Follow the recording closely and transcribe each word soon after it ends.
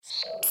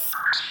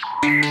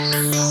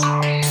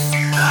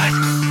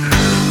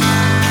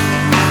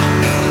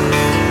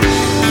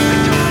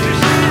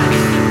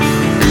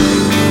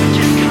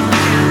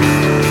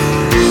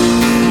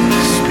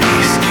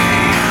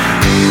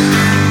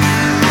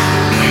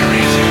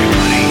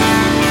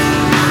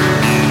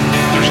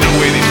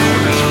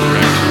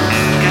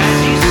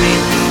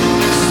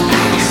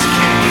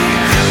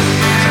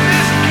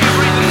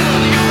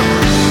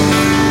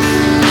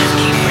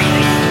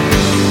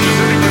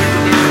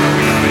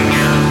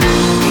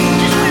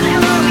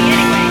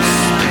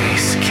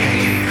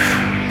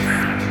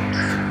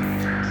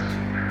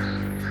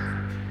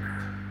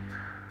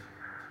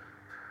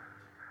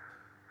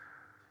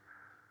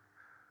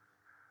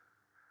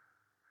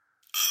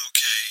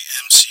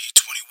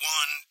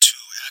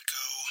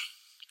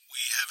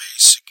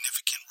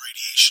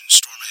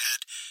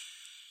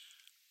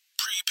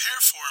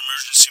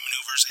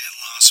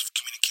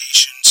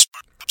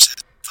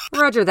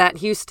Roger that,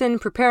 Houston.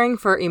 Preparing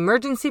for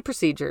emergency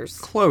procedures.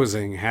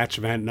 Closing hatch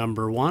vent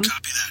number 1.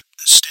 Copy that.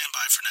 Stand by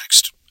for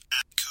next.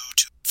 Atco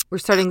 2. We're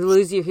starting to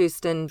lose you,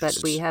 Houston, but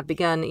we have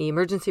begun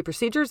emergency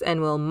procedures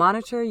and will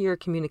monitor your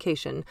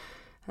communication.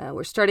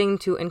 We're starting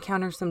to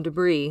encounter some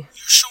debris. You're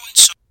showing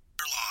some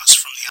loss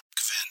from the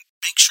Atco vent.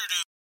 Make sure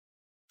to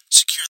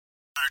secure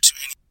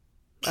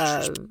the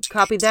fire to any...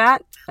 Copy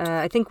that.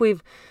 I think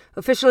we've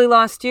officially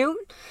lost you.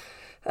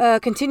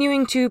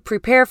 Continuing to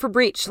prepare for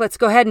breach. Let's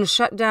go ahead and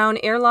shut down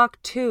airlock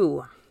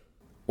 2.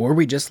 Or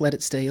we just let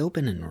it stay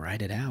open and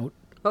ride it out.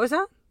 What was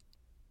that?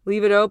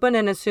 Leave it open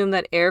and assume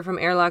that air from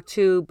airlock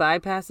 2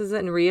 bypasses it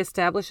and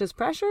reestablishes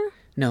pressure?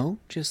 No,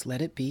 just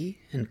let it be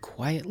and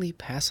quietly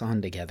pass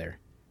on together.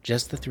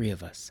 Just the 3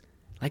 of us.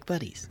 Like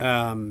buddies.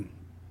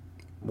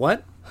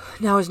 What?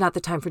 Now is not the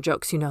time for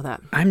jokes, you know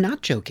that. I'm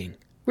not joking.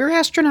 We're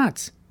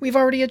astronauts. We've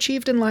already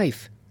achieved in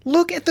life.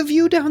 Look at the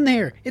view down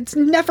there. It's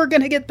never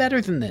gonna get better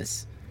than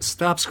this.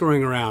 Stop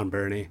screwing around,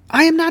 Bernie.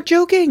 I am not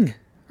joking.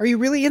 Are you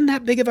really in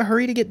that big of a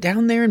hurry to get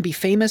down there and be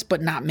famous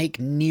but not make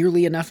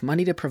nearly enough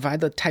money to provide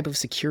the type of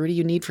security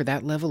you need for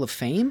that level of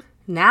fame?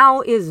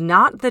 Now is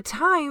not the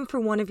time for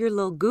one of your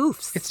little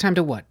goofs. It's time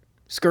to what?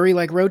 Scurry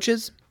like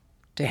roaches?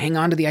 To hang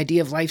on to the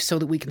idea of life so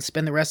that we can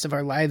spend the rest of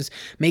our lives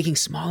making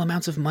small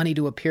amounts of money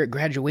to appear at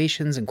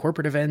graduations and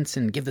corporate events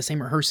and give the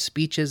same rehearsed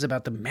speeches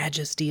about the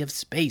majesty of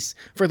space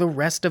for the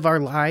rest of our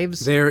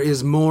lives? There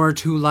is more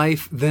to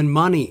life than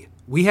money.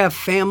 We have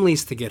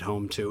families to get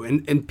home to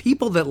and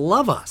people that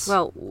love us.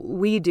 Well,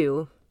 we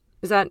do.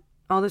 Is that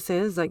all this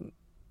is? Like,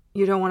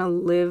 you don't want to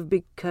live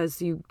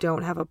because you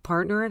don't have a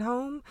partner at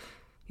home?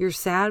 You're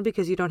sad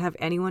because you don't have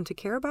anyone to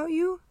care about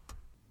you?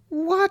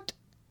 What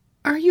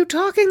are you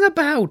talking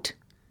about?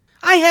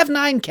 I have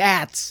 9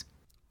 cats.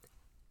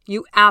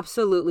 You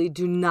absolutely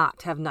do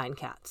not have 9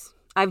 cats.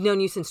 I've known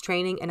you since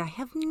training, and I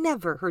have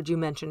never heard you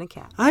mention a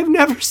cat. I've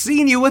never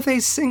seen you with a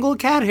single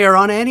cat hair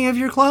on any of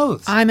your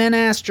clothes. I'm an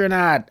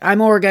astronaut.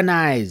 I'm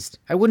organized.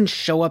 I wouldn't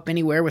show up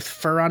anywhere with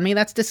fur on me.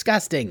 That's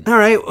disgusting. All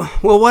right,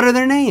 well, what are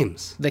their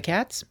names? The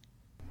cats?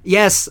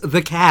 Yes,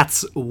 the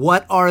cats.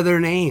 What are their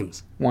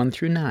names? 1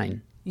 through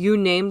 9. You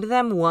named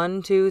them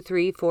 1, 2,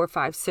 3, 4,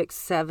 5, 6,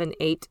 7,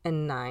 8,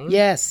 and 9?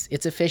 Yes,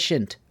 it's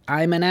efficient.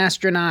 I'm an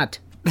astronaut.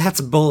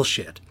 That's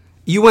bullshit.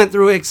 You went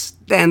through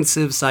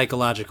extensive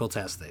psychological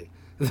testing.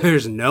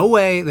 There's no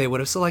way they would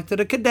have selected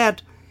a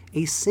cadet,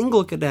 a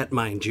single cadet,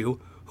 mind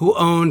you, who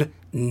owned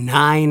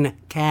 9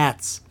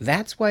 cats.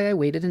 That's why I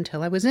waited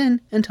until I was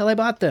in, until I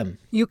bought them.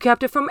 You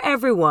kept it from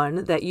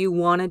everyone that you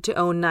wanted to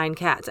own 9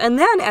 cats. And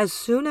then, as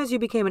soon as you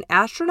became an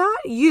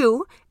astronaut,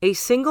 you, a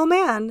single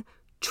man,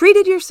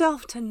 treated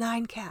yourself to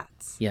 9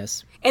 cats.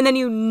 Yes. And then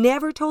you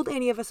never told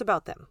any of us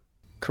about them.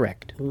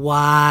 Correct.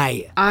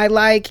 Why? I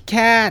like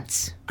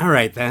cats. All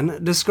right,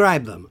 then.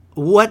 Describe them.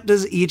 What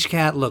does each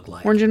cat look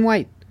like? Orange and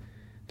white.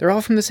 They're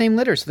all from the same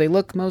litter, so they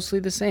look mostly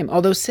the same.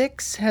 Although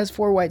 6 has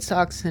 4 white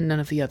socks and none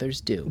of the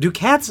others do. Do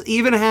cats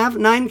even have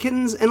 9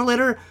 kittens in a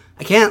litter?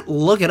 I can't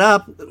look it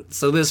up,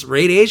 so this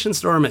radiation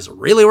storm is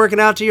really working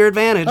out to your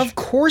advantage. Of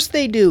course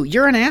they do.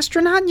 You're an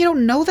astronaut and you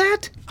don't know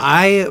that?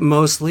 I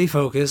mostly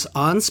focus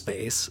on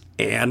space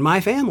and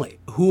my family,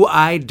 who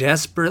I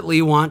desperately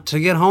want to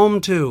get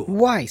home to.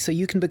 Why? So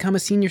you can become a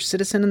senior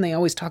citizen and they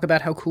always talk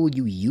about how cool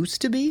you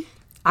used to be?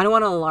 I don't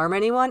want to alarm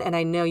anyone, and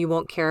I know you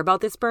won't care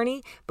about this,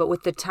 Bernie, but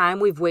with the time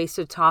we've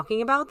wasted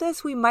talking about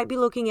this, we might be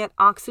looking at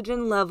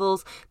oxygen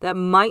levels that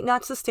might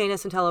not sustain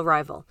us until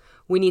arrival.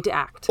 We need to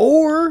act.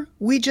 Or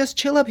we just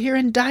chill up here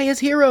and die as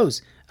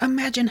heroes.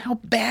 Imagine how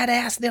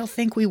badass they'll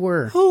think we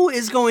were. Who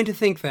is going to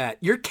think that?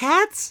 Your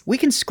cats? We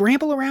can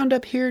scramble around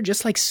up here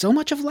just like so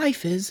much of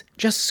life is,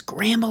 just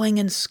scrambling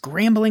and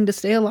scrambling to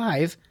stay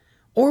alive.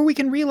 Or we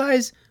can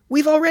realize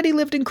we've already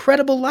lived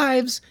incredible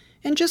lives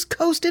and just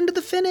coast into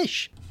the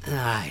finish.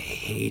 I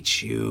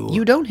hate you.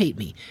 You don't hate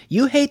me.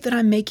 You hate that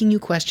I'm making you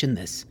question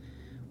this.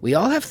 We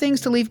all have things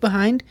to leave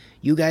behind.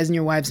 You guys and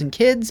your wives and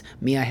kids.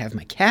 Me, I have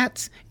my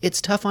cats.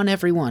 It's tough on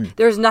everyone.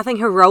 There's nothing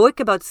heroic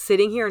about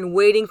sitting here and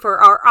waiting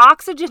for our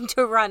oxygen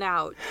to run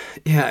out.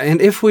 Yeah,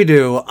 and if we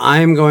do,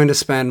 I'm going to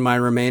spend my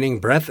remaining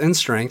breath and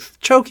strength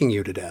choking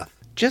you to death.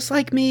 Just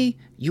like me,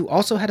 You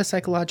also had a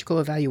psychological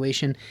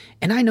evaluation,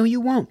 and I know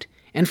you won't.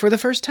 And for the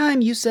first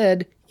time, you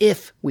said,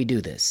 if we do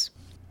this.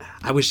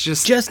 I was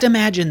just... Just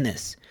imagine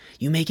this.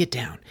 You make it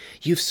down.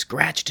 You've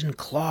scratched and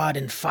clawed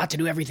and fought to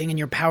do everything in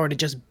your power to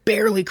just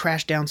barely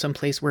crash down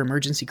someplace where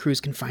emergency crews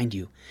can find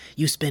you.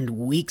 You spend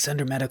weeks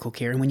under medical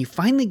care, and when you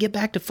finally get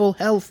back to full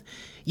health,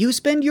 you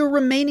spend your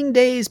remaining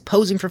days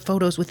posing for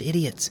photos with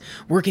idiots,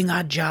 working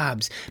odd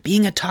jobs,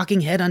 being a talking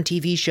head on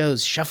TV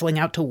shows, shuffling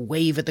out to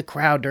wave at the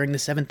crowd during the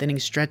 7th inning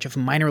stretch of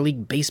minor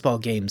league baseball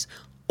games.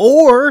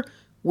 Or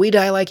we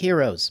die like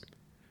heroes.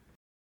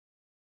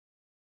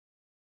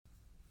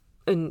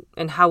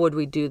 And how would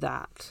we do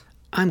that?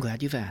 I'm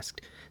glad you've asked.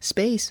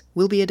 Space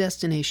will be a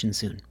destination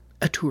soon,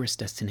 a tourist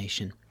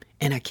destination.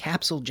 And a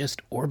capsule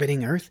just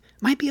orbiting Earth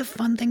might be a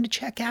fun thing to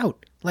check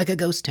out, like a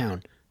ghost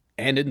town.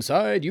 And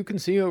inside you can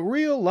see a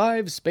real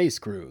live space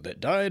crew that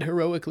died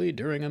heroically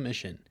during a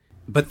mission.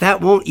 But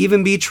that won't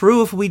even be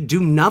true if we do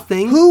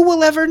nothing. Who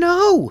will ever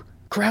know?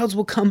 Crowds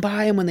will come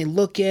by, and when they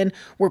look in,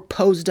 we're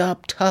posed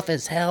up, tough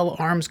as hell,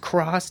 arms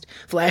crossed,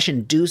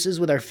 flashing deuces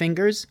with our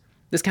fingers.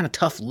 This kind of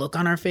tough look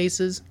on our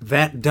faces.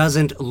 That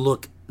doesn't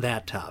look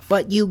that tough.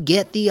 But you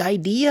get the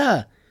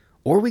idea.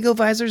 Or we go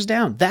visors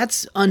down.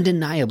 That's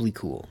undeniably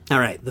cool. All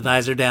right, the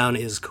visor down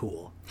is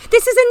cool.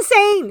 This is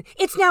insane!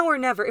 It's now or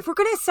never. If we're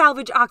going to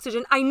salvage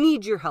oxygen, I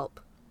need your help.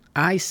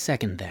 I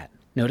second that.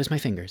 Notice my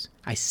fingers.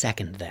 I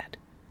second that.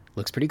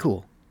 Looks pretty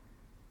cool.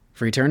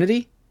 For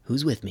eternity,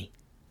 who's with me?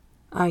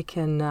 I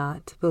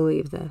cannot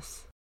believe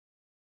this.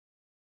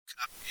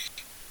 Copy.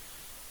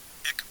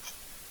 Echo.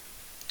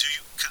 Do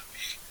you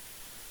copy?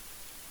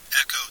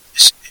 Echo,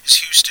 this is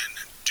Houston.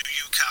 Do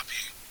you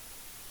copy?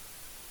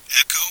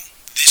 Echo,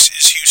 this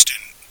is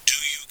Houston. Do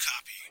you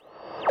copy?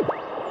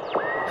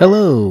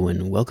 Hello,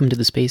 and welcome to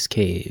the Space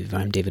Cave.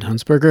 I'm David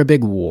Huntsberger, a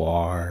big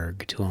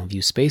warg to all of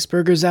you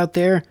spaceburgers out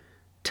there,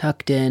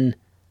 tucked in,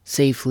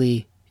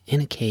 safely,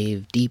 in a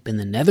cave deep in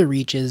the nether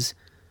reaches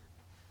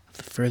of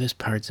the furthest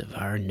parts of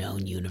our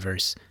known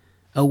universe,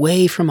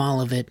 away from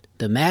all of it,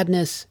 the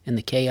madness and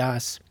the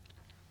chaos,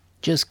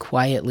 just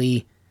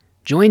quietly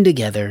joined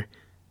together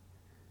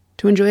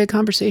to enjoy a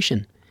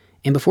conversation.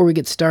 And before we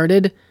get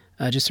started,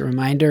 just a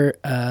reminder,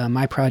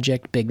 my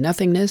project Big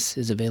Nothingness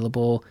is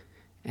available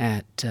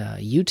at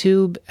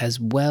YouTube as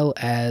well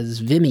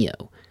as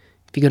Vimeo.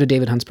 If you go to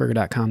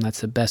davidhuntsberger.com,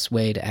 that's the best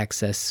way to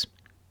access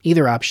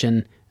either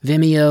option.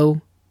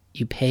 Vimeo,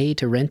 you pay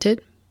to rent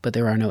it, but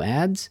there are no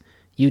ads.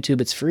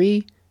 YouTube, it's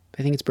free.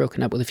 I think it's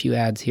broken up with a few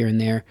ads here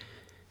and there.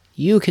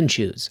 You can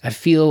choose. I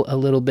feel a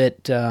little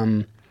bit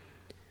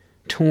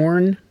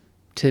torn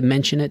to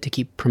mention it, to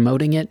keep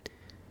promoting it.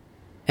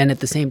 And at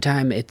the same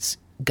time, it's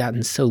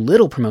gotten so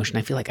little promotion,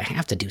 I feel like I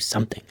have to do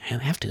something. I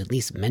have to at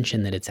least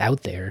mention that it's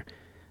out there.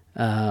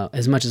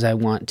 As much as I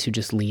want to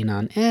just lean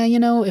on,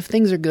 if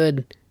things are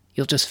good,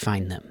 you'll just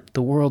find them.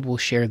 The world will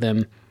share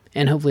them,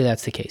 and hopefully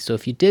that's the case. So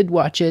if you did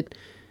watch it,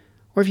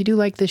 or if you do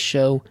like this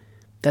show,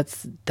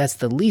 that's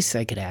the least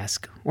I could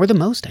ask, or the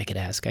most I could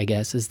ask, I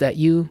guess, is that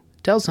you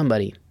tell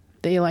somebody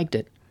that you liked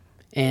it.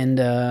 And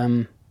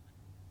I'm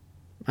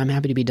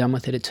happy to be done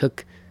with it. It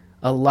took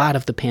a lot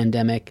of the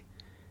pandemic,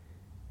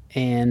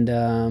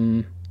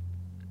 and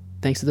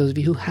thanks to those of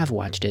you who have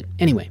watched it.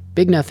 Anyway,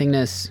 Big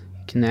Nothingness,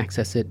 you can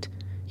access it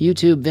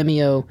YouTube,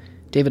 Vimeo,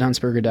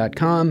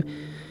 davidhuntsberger.com.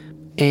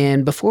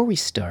 And before we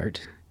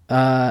start,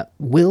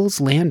 Wills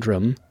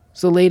Landrum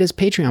is the latest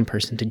Patreon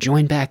person to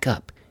join back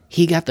up.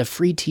 He got the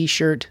free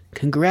t-shirt.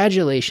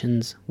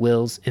 Congratulations,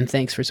 Wills, and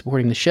thanks for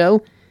supporting the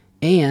show.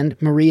 And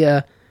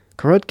Maria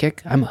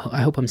Korotkik, I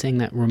hope I'm saying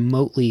that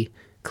remotely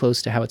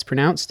close to how it's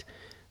pronounced,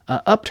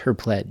 upped her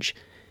pledge.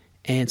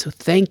 And so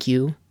thank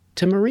you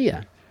to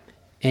Maria.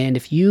 And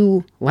if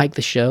you like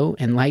the show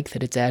and like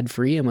that it's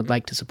ad-free and would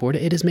like to support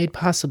it, it is made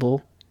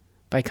possible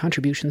by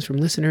contributions from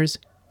listeners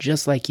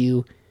just like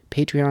you,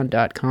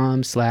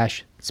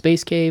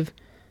 patreon.com/spacecave,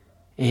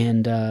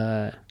 and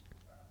I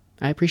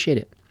appreciate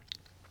it.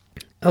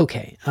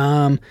 Okay,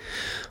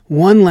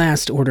 one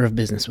last order of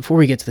business before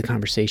we get to the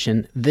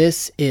conversation.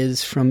 This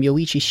is from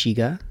Yoichi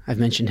Shiga. I've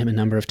mentioned him a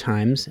number of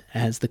times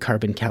as the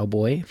Carbon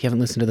Cowboy. If you haven't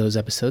listened to those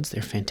episodes,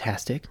 they're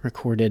fantastic,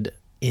 recorded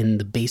in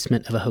the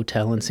basement of a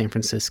hotel in San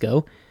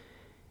Francisco.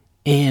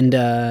 And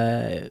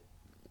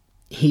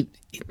he's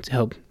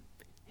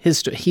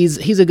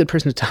a good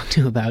person to talk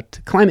to about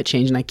climate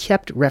change, and I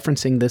kept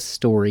referencing this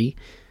story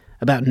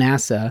about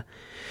NASA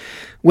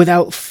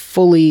without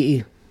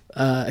fully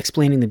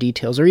explaining the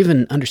details or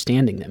even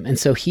understanding them. And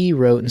so he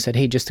wrote and said,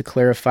 hey, just to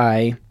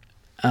clarify,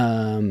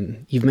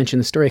 you've mentioned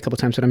the story a couple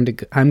times, but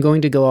I'm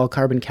going to go all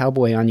Carbon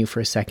Cowboy on you for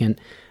a second.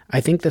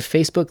 I think the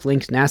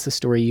Facebook-linked NASA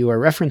story you are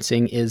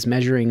referencing is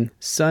measuring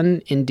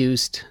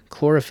sun-induced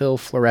chlorophyll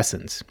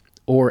fluorescence,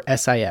 or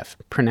SIF,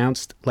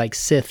 pronounced like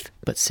Sith,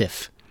 but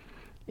SIF.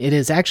 It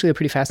is actually a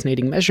pretty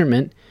fascinating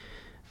measurement,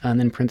 and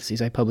then in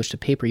parentheses, I published a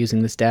paper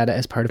using this data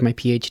as part of my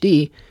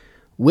PhD,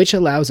 which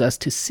allows us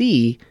to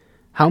see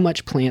how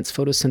much plants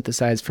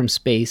photosynthesize from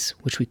space,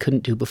 which we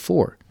couldn't do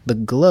before. The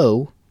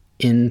glow,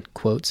 in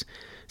quotes,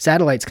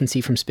 satellites can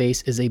see from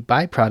space is a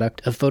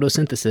byproduct of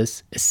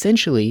photosynthesis.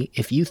 Essentially,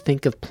 if you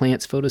think of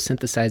plants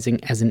photosynthesizing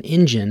as an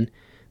engine,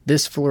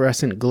 this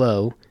fluorescent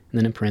glow, and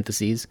then in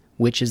parentheses,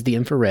 which is the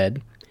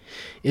infrared,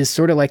 is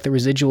sort of like the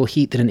residual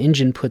heat that an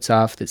engine puts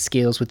off that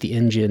scales with the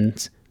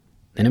engine's,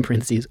 then in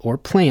parentheses, or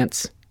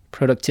plants'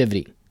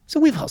 productivity. So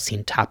we've all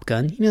seen Top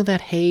Gun. You know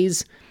that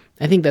haze?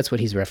 I think that's what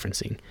he's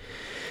referencing.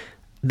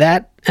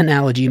 That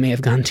analogy may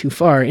have gone too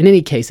far. In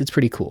any case, it's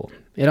pretty cool.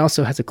 It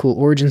also has a cool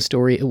origin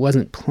story. It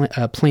wasn't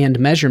a planned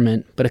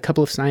measurement, but a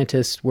couple of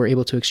scientists were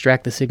able to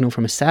extract the signal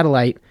from a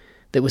satellite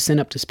that was sent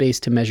up to space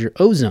to measure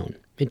ozone.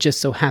 It just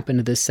so happened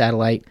that this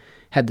satellite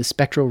had the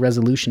spectral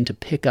resolution to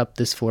pick up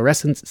this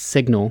fluorescence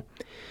signal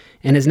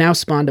and has now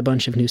spawned a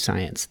bunch of new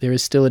science. There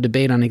is still a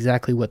debate on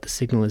exactly what the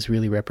signal is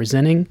really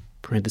representing.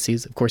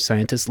 Parentheses, of course,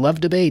 scientists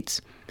love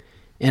debates.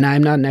 And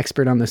I'm not an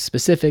expert on the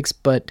specifics,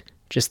 but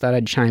just thought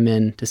I'd chime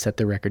in to set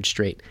the record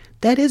straight.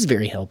 That is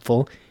very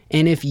helpful.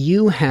 And if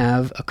you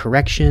have a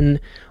correction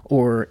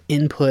or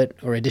input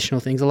or additional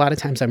things, a lot of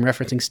times I'm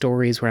referencing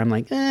stories where I'm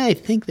like, I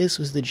think this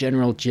was the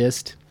general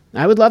gist.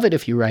 I would love it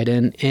if you write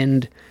in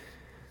and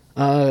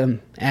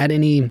add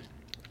any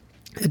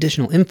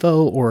additional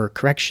info or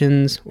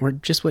corrections or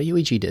just what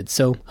Yuichi did.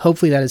 So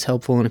hopefully that is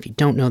helpful. And if you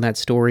don't know that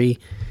story,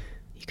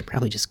 you can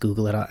probably just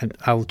Google it.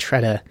 I'll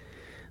try to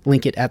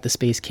link it at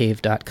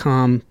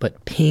thespacecave.com,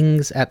 but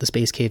pings at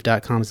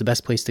thespacecave.com is the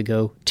best place to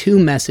go to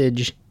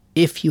message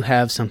if you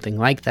have something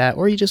like that,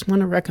 or you just want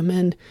to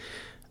recommend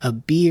a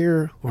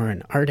beer or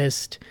an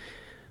artist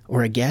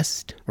or a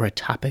guest or a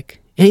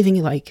topic, anything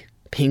you like,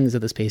 pings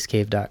at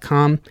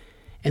thespacecave.com.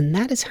 And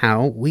that is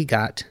how we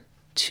got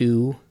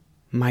to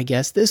my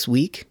guest this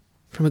week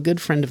from a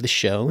good friend of the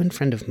show and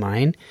friend of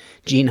mine,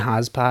 Jean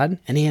Hospod,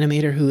 an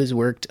animator who has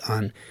worked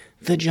on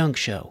The Junk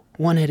Show,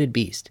 One-Headed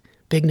Beast,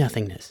 Big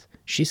Nothingness.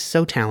 She's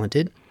so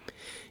talented,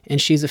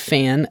 and she's a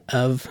fan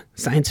of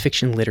science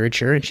fiction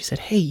literature, and she said,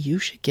 hey, you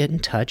should get in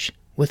touch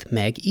with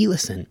Meg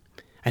Elison.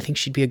 I think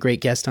she'd be a great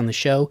guest on the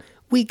show.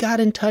 We got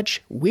in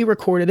touch. We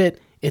recorded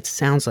it. It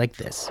sounds like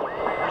this.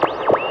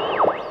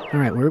 All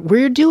right,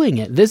 we're doing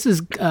it. This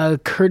is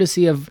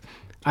courtesy of,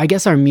 I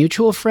guess, our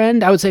mutual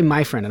friend. I would say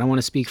my friend. I don't want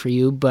to speak for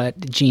you, but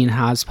Jean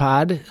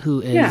Hospod, who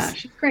is... Yeah,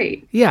 she's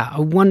great. Yeah,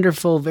 a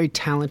wonderful, very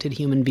talented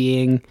human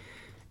being.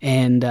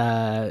 And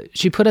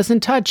she put us in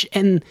touch,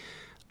 and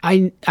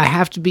I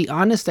have to be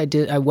honest,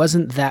 I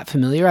wasn't that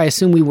familiar. I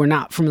assume we were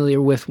not familiar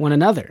with one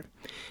another.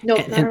 No,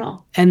 not at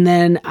all. And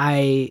then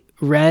I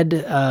read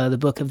the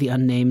book of The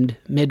Unnamed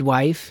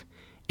Midwife,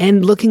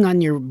 and looking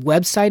on your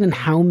website and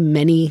how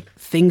many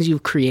things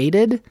you've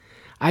created,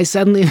 I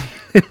suddenly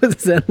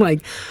was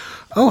like,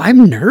 oh,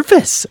 I'm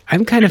nervous.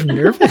 I'm kind of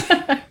nervous.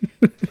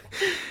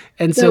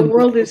 And the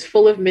world is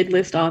full of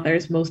mid-list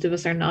authors. Most of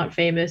us are not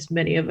famous.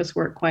 Many of us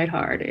work quite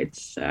hard.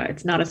 It's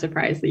not a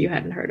surprise that you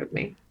hadn't heard of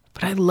me.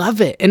 But I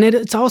love it. And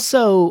it's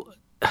also,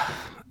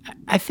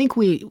 I think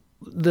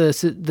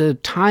the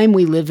time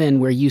we live in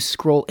where you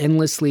scroll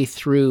endlessly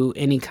through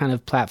any kind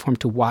of platform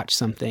to watch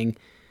something,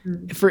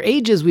 for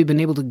ages we've been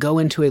able to go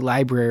into a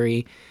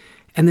library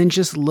and then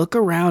just look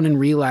around and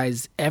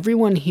realize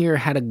everyone here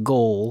had a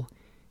goal,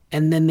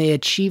 and then they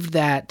achieved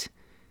that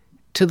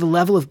to the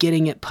level of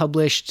getting it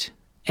published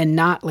and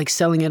not like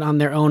selling it on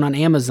their own on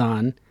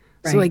Amazon.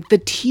 Right. So like the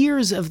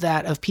tiers of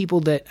that, of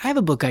people that I have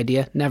a book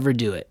idea, never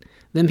do it.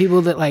 Then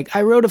people that like,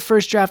 I wrote a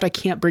first draft, I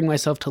can't bring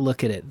myself to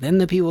look at it. Then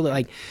the people that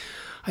like,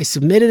 I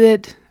submitted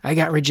it, I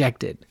got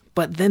rejected.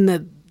 But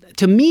then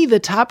to me, the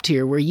top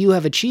tier where you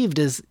have achieved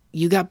is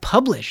you got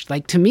published.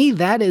 Like to me,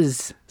 that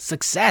is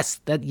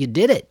success, that you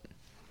did it.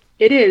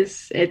 It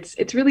is.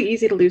 It's really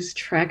easy to lose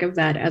track of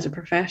that as a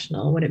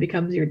professional when it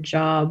becomes your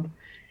job.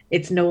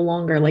 It's no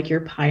longer like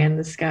your pie in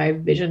the sky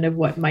vision of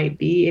what might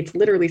be. It's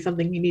literally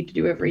something you need to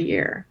do every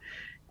year.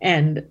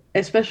 And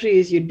especially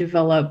as you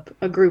develop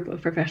a group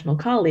of professional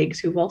colleagues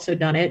who've also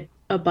done it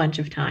a bunch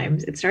of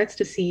times, it starts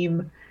to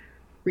seem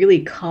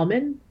really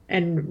common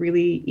and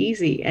really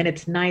easy, and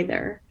it's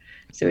neither.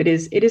 So it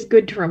is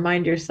good to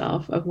remind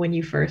yourself of when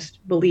you first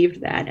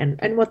believed that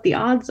and what the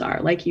odds are.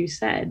 Like you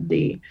said,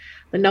 the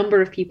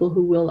number of people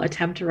who will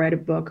attempt to write a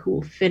book, who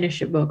will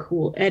finish a book, who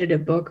will edit a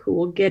book, who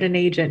will get an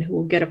agent, who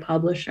will get a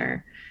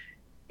publisher,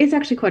 is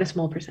actually quite a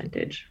small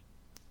percentage.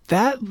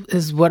 That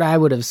is what I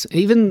would have,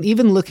 even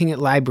looking at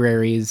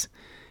libraries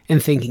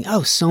and thinking,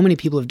 oh, so many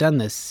people have done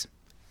this.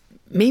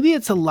 Maybe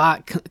it's a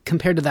lot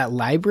compared to that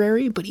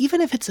library, but even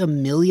if it's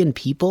 1 million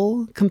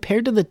people,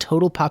 compared to the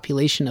total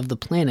population of the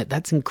planet,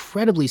 that's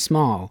incredibly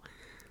small.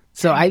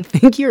 So I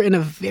think you're in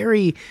a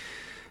very,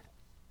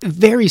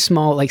 very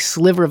small like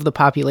sliver of the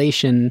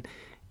population.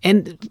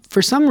 And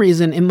for some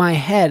reason, in my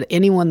head,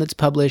 anyone that's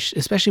published,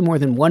 especially more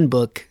than one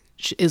book,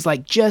 is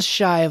like just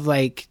shy of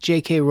like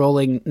J.K.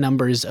 Rowling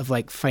numbers of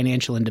like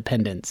financial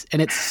independence.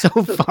 And it's so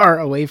far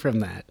away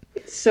from that.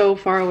 It's so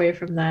far away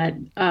from that.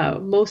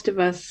 Most of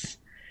us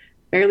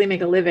barely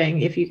make a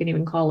living, if you can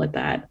even call it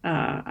that.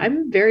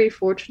 I'm very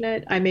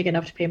fortunate. I make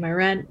enough to pay my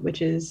rent,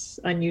 which is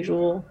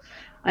unusual.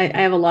 I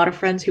have a lot of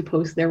friends who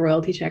post their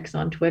royalty checks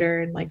on Twitter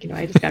and like,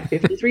 I just got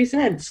 53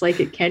 cents. Like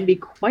it can be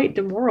quite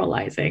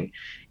demoralizing.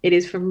 It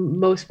is for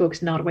most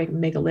folks not a way to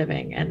make a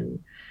living.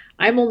 And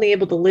I'm only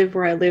able to live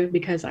where I live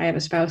because I have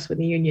a spouse with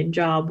a union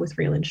job with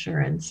real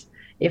insurance.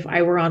 If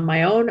I were on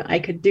my own, I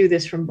could do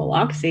this from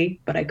Biloxi,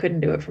 but I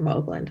couldn't do it from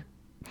Oakland.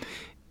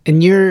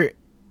 And you're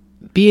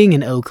being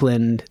in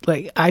Oakland,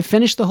 like I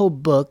finished the whole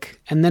book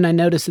and then I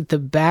noticed at the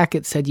back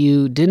it said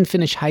you didn't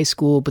finish high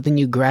school, but then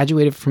you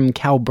graduated from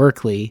Cal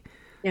Berkeley.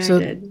 Yeah, so I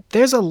did.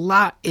 There's a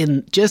lot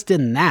in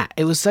that.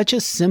 It was such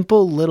a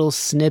simple little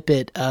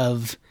snippet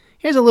of,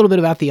 here's a little bit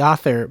about the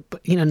author.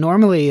 But,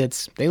 normally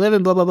it's, they live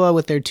in blah, blah, blah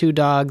with their 2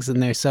 dogs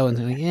and they're so and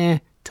so.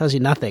 Like, tells you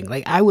nothing.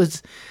 Like I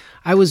was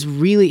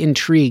really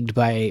intrigued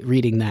by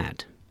reading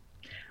that.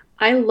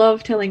 I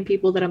love telling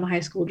people that I'm a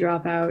high school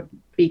dropout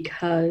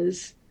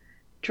because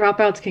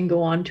dropouts can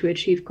go on to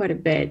achieve quite a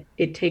bit.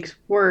 It takes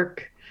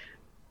work,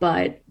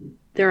 but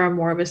there are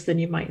more of us than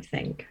you might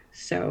think.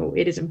 So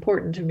it is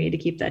important to me to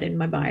keep that in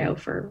my bio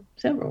for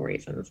several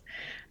reasons.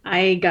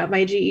 I got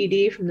my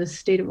GED from the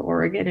state of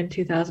Oregon in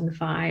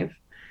 2005,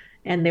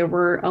 and there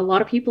were a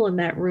lot of people in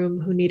that room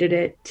who needed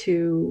it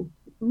to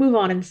move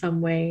on in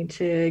some way,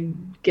 to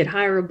get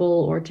hireable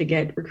or to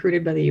get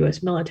recruited by the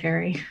US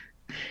military.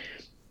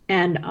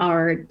 And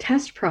our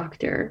test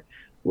proctor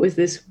was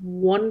this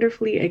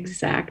wonderfully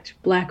exact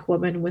Black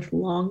woman with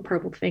long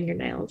purple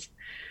fingernails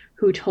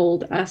who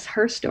told us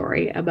her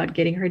story about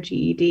getting her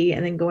GED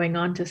and then going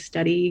on to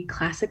study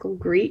classical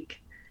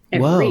Greek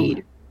at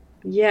Reed.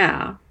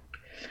 Yeah.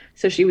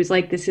 So she was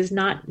like, this is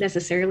not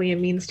necessarily a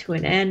means to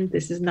an end.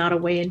 This is not a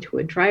way into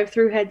a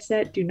drive-through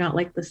headset. Do not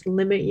let this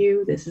limit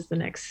you. This is the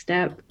next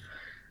step.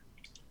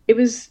 It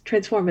was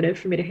transformative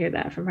for me to hear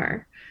that from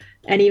her.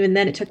 And even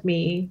then it took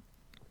me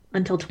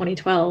until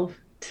 2012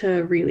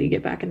 to really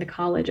get back into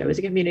college. I was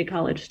a community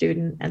college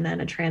student and then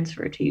a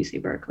transfer to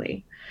UC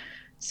Berkeley.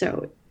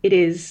 So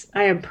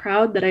I am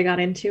proud that I got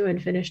into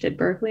and finished at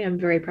Berkeley. I'm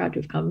very proud to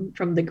have come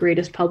from the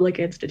greatest public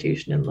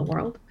institution in the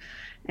world.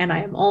 And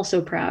I am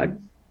also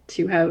proud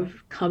to have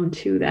come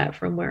to that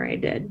from where I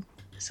did.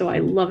 So I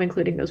love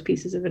including those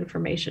pieces of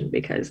information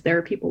because there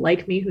are people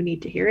like me who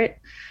need to hear it.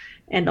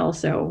 And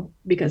also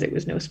because it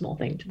was no small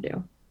thing to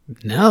do.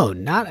 No,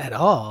 not at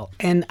all.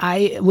 And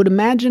I would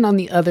imagine on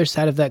the other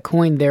side of that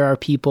coin, there are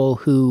people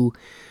who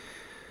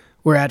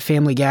were at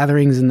family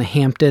gatherings in the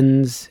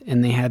Hamptons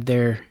and they had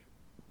their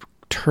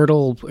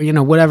turtle,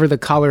 whatever the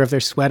collar of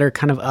their sweater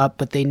kind of up,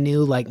 but they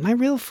knew like my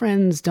real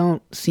friends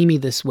don't see me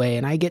this way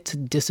and I get to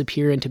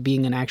disappear into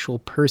being an actual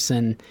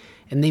person.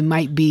 And they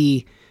might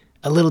be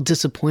a little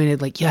disappointed,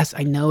 like, yes,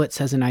 I know it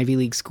says an Ivy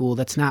League school.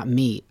 That's not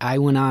me. I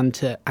went on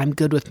to, I'm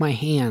good with my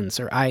hands,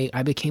 or I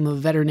became a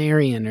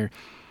veterinarian, or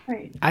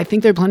right. I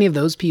think there are plenty of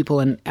those people.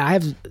 And I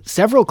have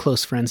several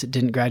close friends that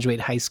didn't graduate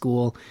high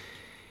school.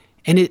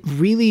 And it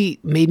really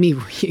made me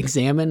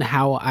re-examine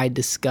how I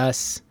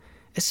discuss,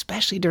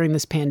 especially during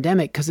this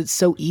pandemic, because it's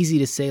so easy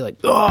to say like,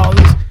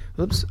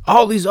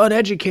 all these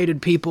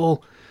uneducated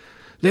people,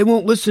 they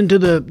won't listen to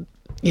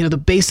the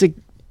basic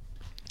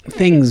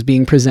things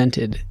being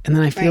presented. And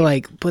then I feel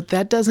like, but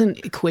that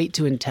doesn't equate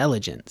to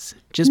intelligence.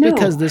 Just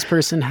because this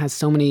person has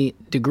so many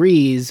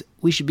degrees,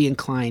 we should be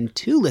inclined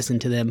to listen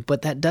to them.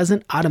 But that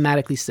doesn't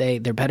automatically say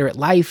they're better at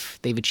life,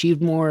 they've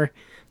achieved more,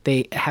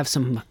 they have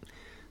some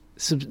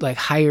like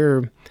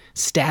higher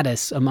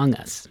status among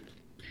us.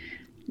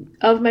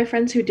 Of my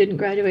friends who didn't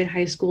graduate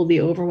high school,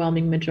 the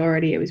overwhelming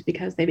majority, it was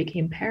because they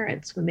became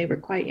parents when they were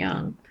quite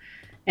young.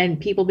 And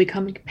people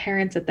become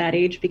parents at that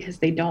age because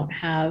they don't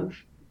have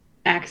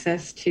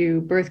access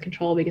to birth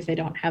control, because they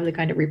don't have the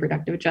kind of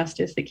reproductive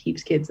justice that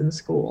keeps kids in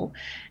school,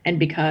 and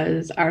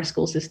because our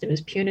school system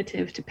is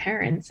punitive to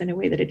parents in a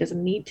way that it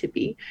doesn't need to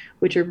be,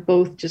 which are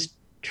both just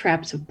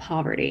traps of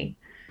poverty.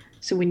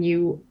 So when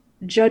you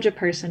judge a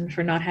person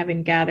for not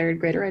having gathered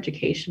greater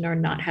education or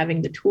not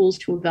having the tools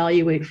to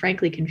evaluate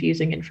frankly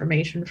confusing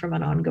information from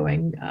an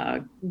ongoing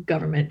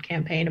government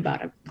campaign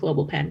about a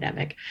global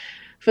pandemic,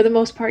 for the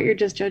most part, you're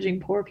just judging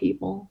poor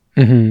people.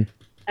 Mm-hmm.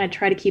 I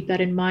try to keep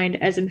that in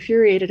mind. As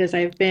infuriated as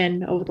I've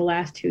been over the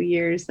last 2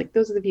 years, like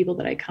those are the people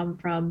that I come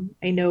from.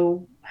 I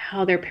know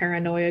how their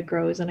paranoia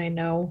grows, and I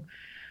know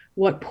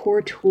what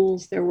poor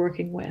tools they're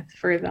working with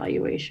for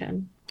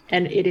evaluation.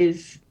 And it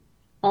is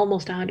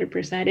almost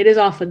 100%. It is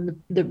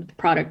often the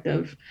product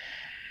of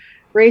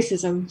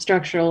racism,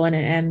 structural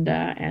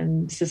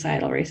and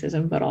societal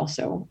racism, but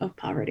also of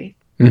poverty.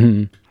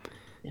 Mm-hmm.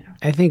 Yeah.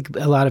 I think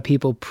a lot of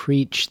people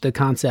preach the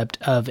concept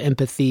of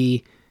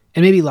empathy,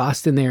 and maybe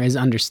lost in there is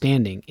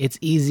understanding. It's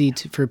easy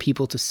for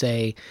people to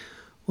say,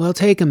 well,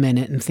 take a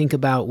minute and think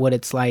about what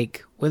it's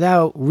like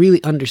without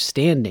really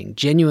understanding,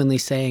 genuinely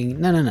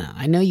saying, no.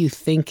 I know you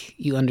think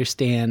you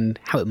understand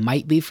how it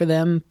might be for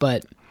them,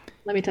 but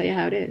let me tell you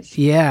how it is.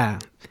 Yeah.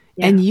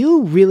 And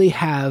you really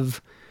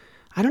have,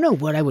 I don't know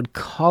what I would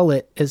call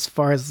it as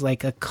far as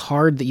like a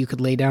card that you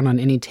could lay down on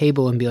any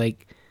table and be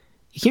like,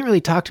 you can't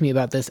really talk to me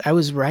about this. I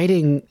was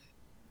writing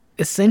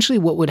essentially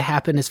what would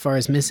happen as far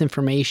as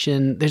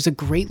misinformation. There's a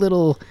great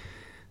little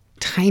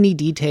tiny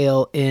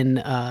detail in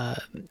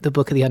the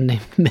Book of the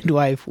Unnamed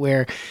Midwife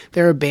where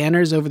there are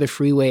banners over the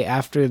freeway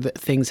after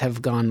things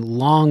have gone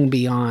long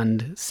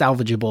beyond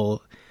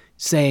salvageable,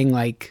 saying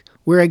like,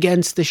 we're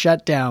against the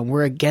shutdown,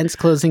 we're against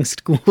closing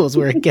schools,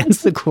 we're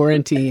against the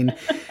quarantine.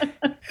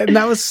 And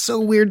that was so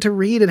weird to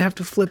read and have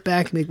to flip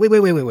back and be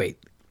like, wait.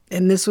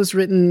 And this was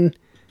written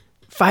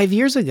 5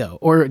 years ago,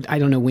 or I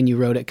don't know when you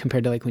wrote it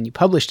compared to like when you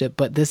published it,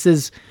 but this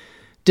is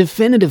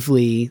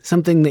definitively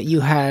something that you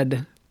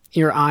had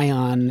your eye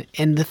on,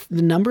 and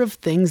the number of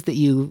things that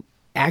you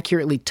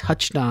accurately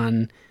touched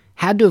on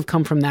had to have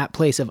come from that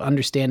place of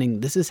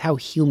understanding this is how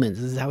humans,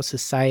 this is how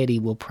society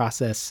will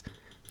process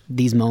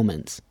these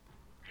moments.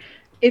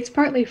 It's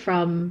partly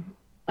from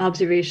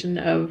observation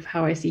of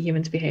how I see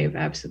humans behave.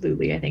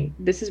 Absolutely. I think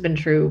this has been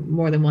true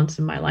more than once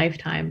in my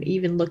lifetime,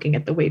 even looking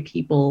at the way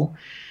people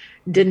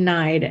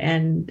denied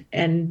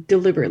and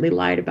deliberately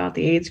lied about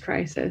the AIDS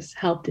crisis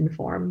helped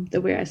inform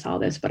the way I saw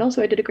this. But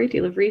also I did a great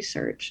deal of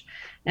research,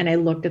 and I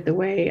looked at the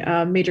way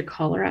major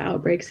cholera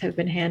outbreaks have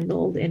been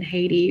handled in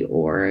Haiti,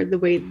 or the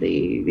way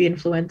the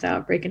influenza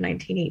outbreak in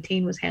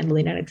 1918 was handled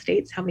in the United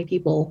States, how many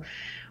people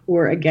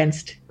were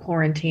against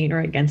quarantine or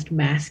against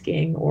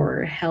masking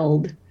or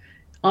held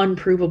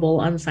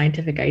unprovable,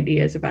 unscientific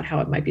ideas about how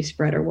it might be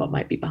spread or what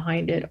might be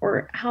behind it,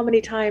 or how many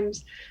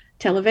times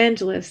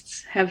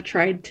televangelists have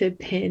tried to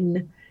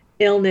pin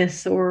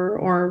illness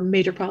or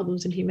major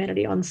problems in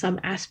humanity on some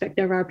aspect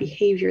of our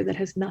behavior that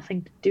has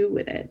nothing to do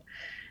with it.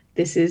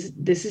 This is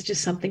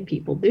just something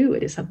people do.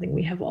 It is something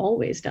we have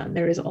always done.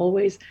 There is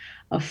always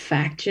a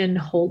faction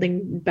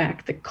holding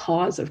back the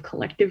cause of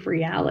collective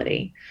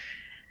reality.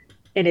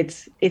 And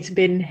it's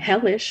been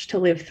hellish to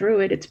live through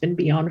it. It's been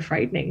beyond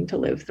frightening to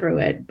live through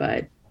it,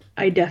 but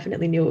I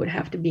definitely knew it would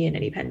have to be in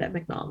any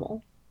pandemic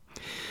novel.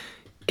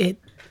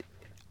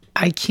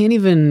 I can't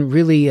even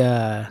really,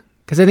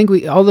 because I think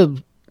all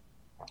the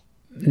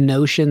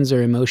notions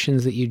or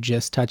emotions that you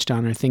just touched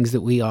on are things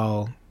that we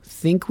all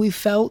think we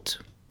felt,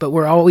 but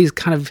we're always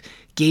kind of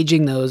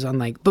gauging those on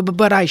like,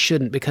 but I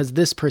shouldn't because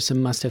this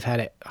person must have had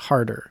it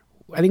harder.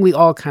 I think we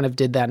all kind of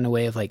did that in a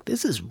way of like,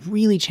 this is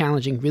really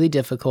challenging, really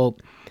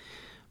difficult.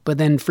 But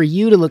then for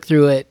you to look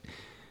through it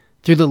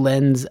through the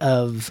lens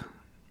of,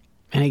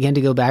 and again,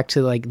 to go back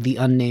to like the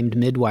unnamed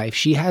midwife,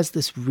 she has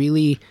this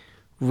really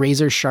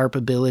razor sharp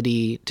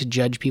ability to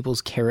judge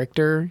people's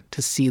character,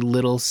 to see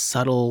little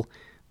subtle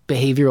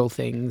behavioral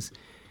things.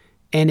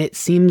 And it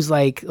seems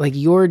like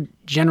your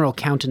general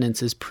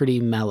countenance is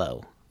pretty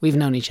mellow. We've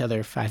known each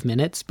other 5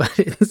 minutes, but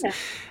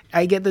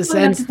I get the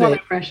sense that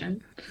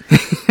impression.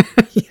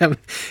 Yeah,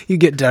 you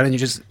get done and you're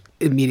just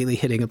immediately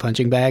hitting a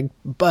punching bag.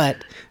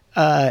 But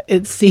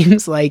it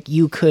seems like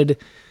you could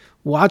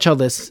watch all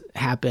this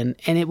happen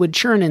and it would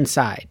churn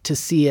inside to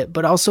see it,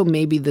 but also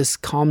maybe this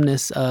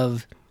calmness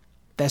of,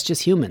 that's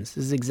just humans.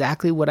 This is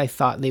exactly what I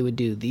thought they would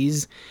do.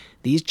 These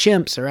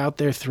chimps are out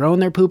there throwing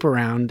their poop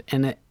around,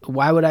 and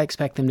why would I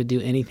expect them to do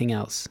anything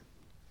else?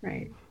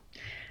 Right.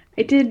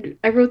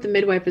 I wrote the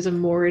midwife as a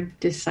more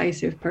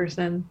decisive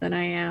person than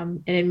I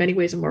am, and in many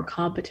ways a more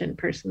competent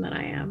person than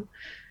I am.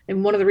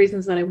 And one of the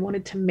reasons that I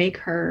wanted to make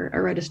her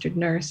a registered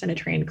nurse and a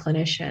trained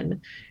clinician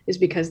is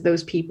because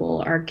those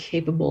people are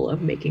capable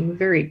of making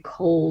very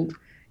cold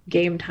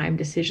game time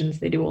decisions.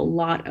 They do a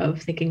lot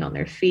of thinking on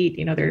their feet.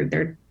 You know,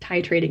 they're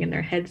titrating in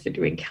their heads. They're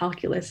doing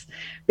calculus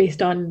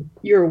based on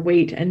your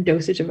weight and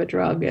dosage of a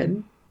drug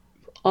and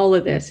all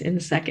of this in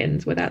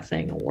seconds without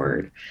saying a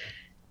word.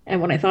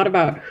 And when I thought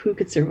about who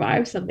could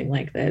survive something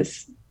like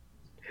this,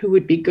 who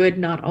would be good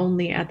not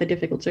only at the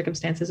difficult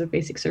circumstances of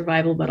basic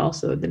survival, but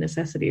also the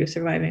necessity of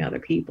surviving other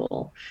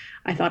people,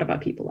 I thought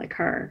about people like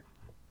her.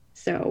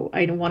 So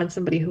I wanted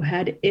somebody who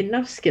had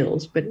enough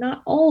skills, but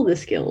not all the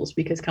skills,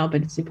 because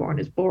competency porn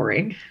is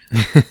boring,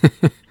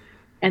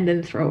 and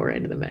then throw her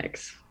into the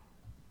mix.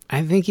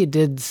 I think you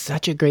did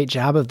such a great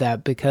job of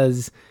that,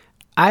 because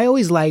I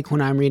always like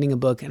when I'm reading a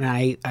book and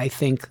I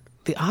think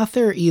the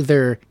author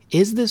either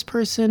is this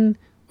person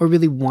or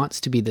really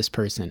wants to be this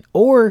person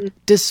or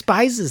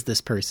despises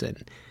this person.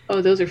 Oh,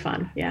 those are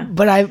fun. Yeah.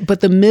 But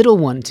the middle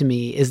one to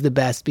me is the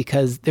best,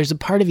 because there's a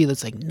part of you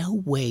that's like,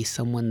 no way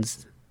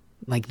someone's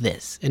like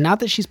this. And not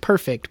that she's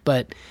perfect,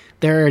 but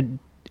there are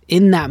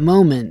in that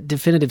moment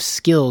definitive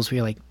skills where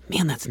you're like,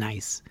 man, that's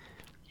nice.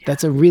 Yeah.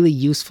 That's a really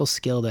useful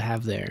skill to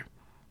have there.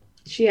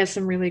 She has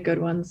some really good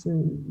ones,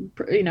 and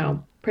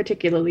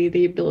particularly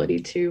the ability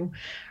to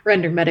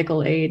render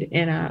medical aid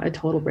in a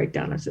total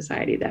breakdown of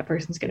society. That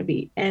person's going to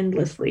be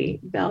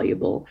endlessly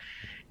valuable.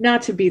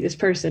 Not to be this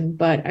person,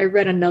 but I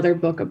read another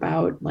book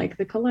about like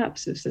the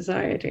collapse of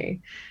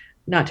society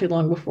not too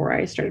long before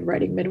I started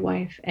writing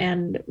Midwife.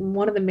 And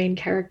one of the main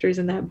characters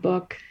in that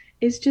book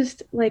is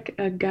just like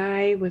a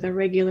guy with a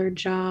regular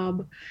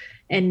job,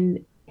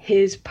 and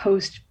his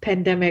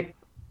post-pandemic,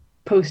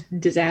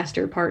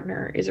 post-disaster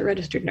partner is a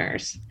registered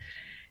nurse.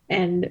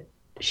 And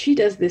she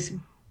does this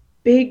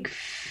big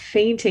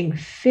fainting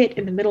fit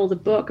in the middle of the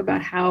book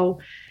about how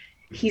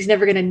he's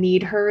never going to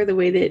need her the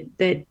way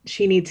that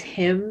she needs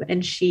him,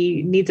 and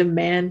she needs a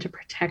man to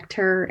protect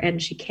her,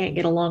 and she can't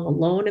get along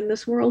alone in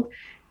this world.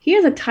 He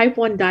has a type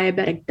 1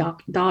 diabetic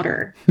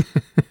daughter.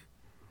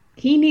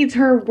 He needs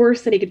her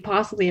worse than he could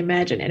possibly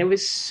imagine. And it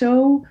was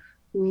so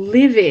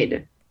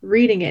livid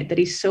reading it that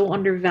he so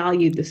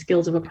undervalued the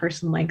skills of a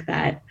person like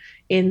that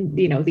in,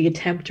 the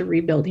attempt to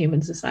rebuild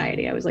human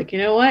society. I was like, you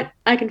know what?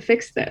 I can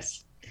fix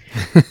this.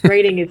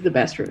 Writing is the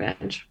best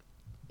revenge.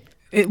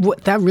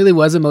 That really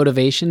was a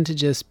motivation to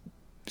just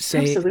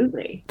say,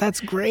 absolutely. That's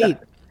great.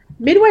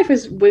 Midwife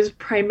was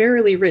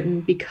primarily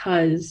written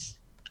because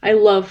I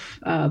love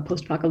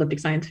post-apocalyptic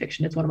science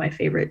fiction. It's one of my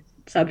favorite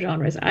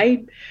subgenres.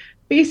 I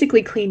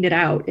basically cleaned it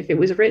out. If it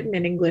was written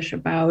in English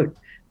about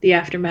the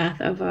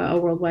aftermath of a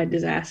worldwide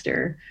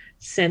disaster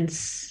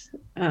since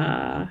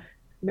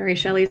Mary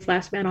Shelley's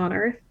Last Man on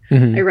Earth,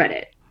 I read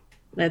it.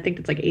 I think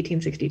it's like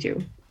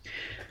 1862.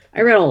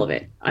 I read all of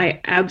it.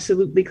 I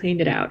absolutely cleaned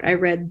it out. I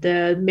read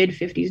the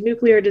mid-50s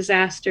nuclear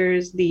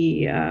disasters,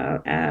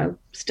 the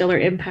stellar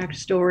impact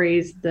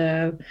stories,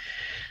 the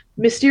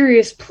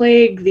mysterious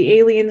plague, the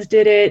aliens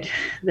did it,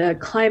 the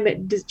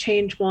climate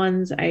change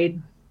ones,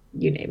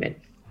 you name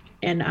it.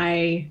 And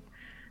I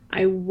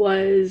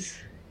was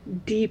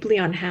deeply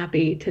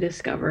unhappy to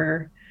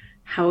discover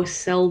how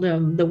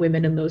seldom the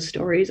women in those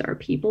stories are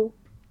people.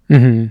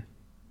 Mm-hmm.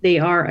 They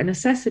are a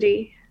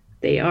necessity.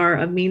 They are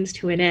a means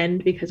to an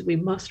end because we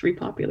must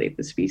repopulate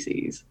the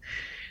species.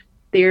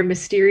 They are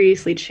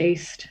mysteriously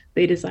chaste.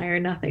 They desire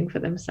nothing for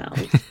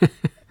themselves.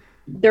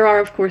 There are,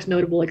 of course,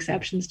 notable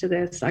exceptions to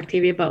this.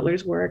 Octavia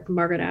Butler's work,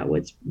 Margaret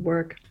Atwood's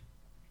work,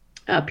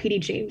 P.D.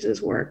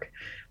 James's work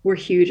were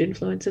huge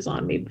influences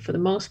on me. But for the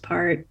most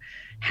part,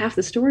 half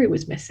the story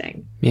was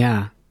missing.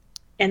 Yeah.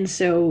 And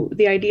so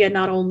the idea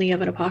not only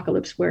of an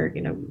apocalypse where,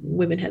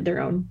 women had their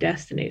own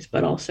destinies,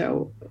 but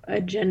also a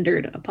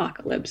gendered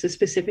apocalypse, a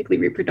specifically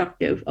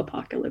reproductive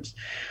apocalypse,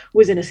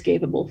 was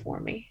inescapable for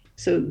me.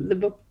 So the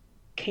book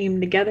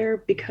came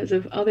together because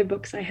of other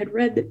books I had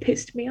read that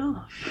pissed me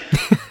off.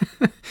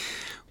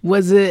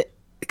 Was it,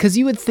 because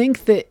you would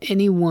think that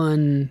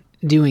anyone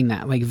doing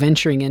that, like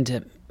venturing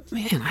into,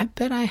 man, I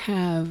bet I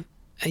have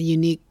a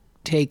unique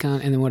take on,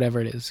 and then whatever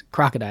it is,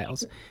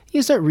 crocodiles.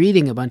 You start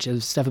reading a bunch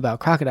of stuff about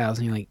crocodiles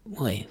and you're like,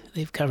 boy,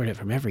 they've covered it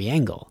from every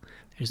angle.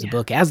 There's the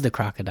book as the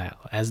crocodile,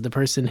 as the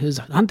person who's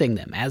hunting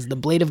them, as the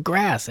blade of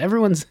grass.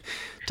 Everyone's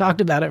talked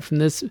about it from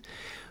this.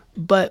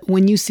 But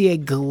when you see a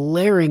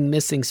glaring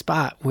missing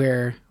spot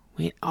where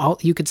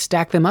you could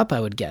stack them up,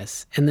 I would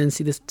guess, and then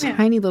see this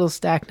tiny little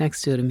stack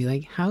next to it and be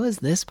like, how is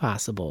this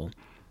possible?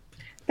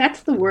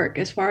 That's the work,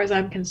 as far as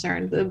I'm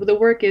concerned. The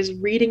work is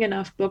reading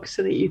enough books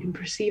so that you can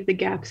perceive the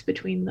gaps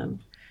between them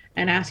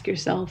and ask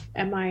yourself,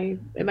 am I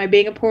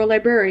being a poor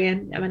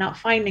librarian? Am I not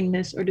finding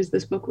this, or does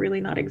this book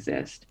really not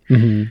exist?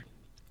 Mm-hmm.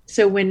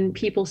 So when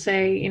people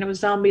say,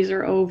 zombies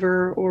are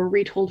over, or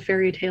retold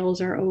fairy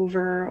tales are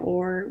over,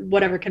 or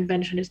whatever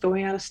convention is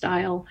going out of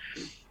style,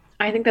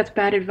 I think that's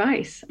bad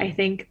advice. I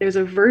think there's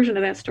a version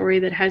of that story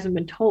that hasn't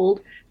been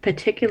told,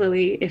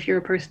 particularly if you're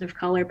a person of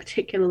color,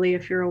 particularly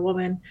if you're a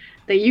woman,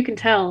 that you can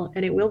tell,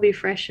 and it will be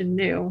fresh and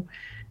new.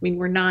 I mean,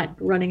 we're not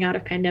running out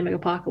of pandemic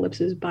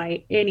apocalypses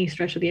by any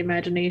stretch of the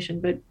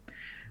imagination, but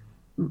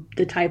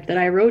the type that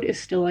I wrote is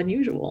still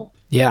unusual.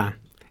 Yeah.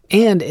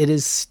 And it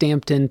is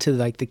stamped into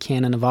like the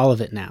canon of all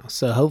of it now.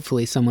 So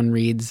hopefully someone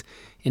reads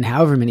in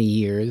however many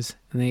years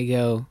and they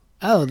go,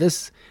 oh,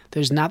 there's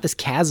not this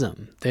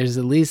chasm. There's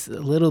at least a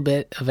little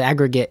bit of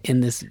aggregate in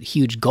this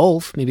huge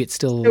gulf. Maybe it's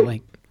still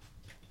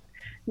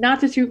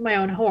not to toot my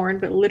own horn,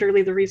 but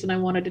literally the reason I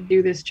wanted to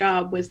do this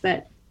job was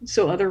that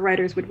so other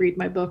writers would read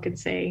my book and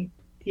say,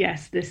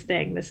 yes, this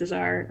is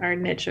our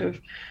niche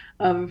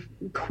of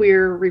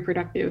queer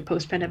reproductive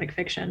post-pandemic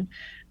fiction.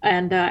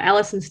 And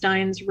Alison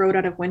Stein's Road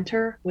Out of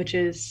Winter, which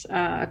is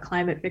a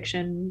climate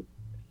fiction.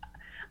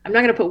 I'm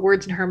not going to put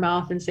words in her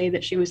mouth and say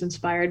that she was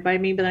inspired by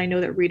me, but I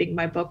know that reading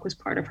my book was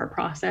part of her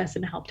process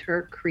and helped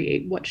her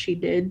create what she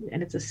did.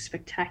 And it's a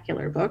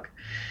spectacular book.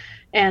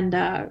 And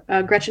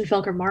Gretchen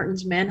Felker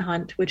Martin's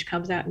Manhunt, which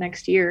comes out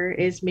next year,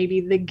 is maybe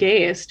the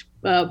gayest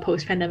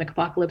post-pandemic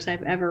apocalypse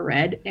I've ever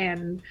read.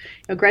 And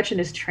Gretchen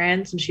is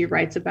trans and she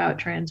writes about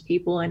trans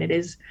people, and it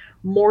is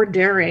more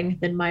daring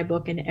than my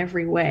book in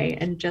every way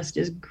and just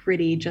as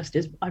gritty, just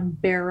as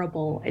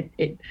unbearable.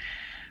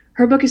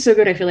 Her book is so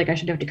good, I feel like I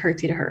should have to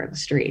curtsy to her in the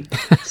street.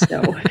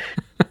 So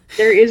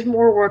there is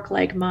more work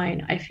like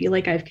mine. I feel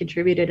like I've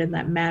contributed and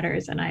that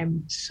matters. And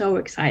I'm so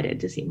excited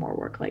to see more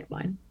work like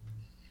mine.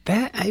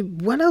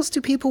 What else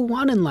do people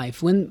want in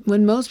life? When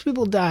most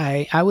people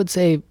die, I would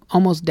say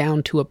almost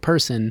down to a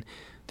person,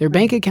 their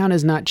bank account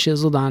is not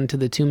chiseled onto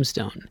the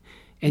tombstone.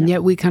 And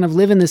yet we kind of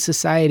live in this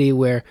society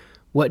where,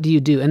 what do you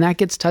do? And that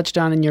gets touched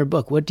on in your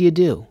book. What do you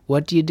do?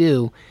 What do you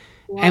do?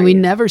 And we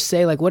never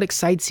say, like, what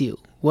excites you?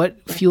 What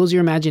fuels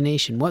your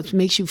imagination? What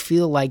makes you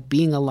feel like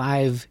being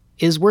alive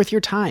is worth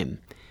your time?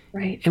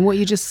 Right. And what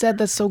you just said,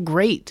 that's so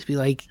great to be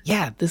like,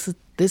 yeah,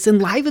 this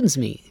enlivens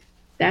me.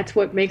 That's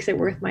what makes it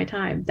worth my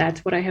time.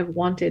 That's what I have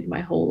wanted my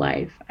whole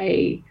life.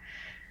 I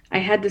I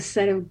had this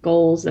set of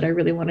goals that I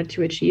really wanted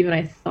to achieve, and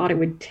I thought it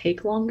would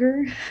take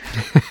longer.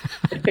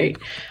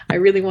 I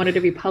really wanted to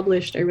be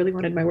published. I really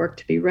wanted my work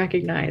to be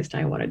recognized.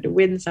 I wanted to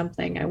win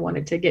something. I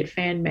wanted to get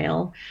fan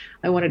mail.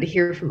 I wanted to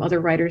hear from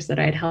other writers that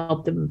I'd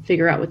helped them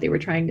figure out what they were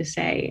trying to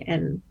say.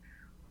 And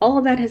all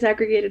of that has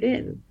aggregated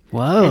in.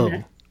 Whoa.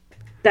 And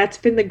that's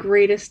been the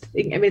greatest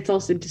thing. I mean, it's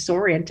also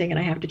disorienting, and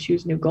I have to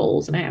choose new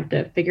goals, and I have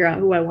to figure out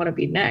who I want to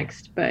be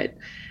next. But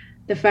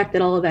the fact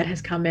that all of that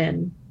has come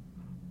in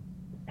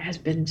has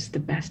been just the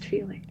best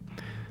feeling.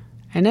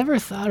 I never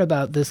thought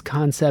about this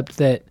concept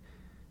that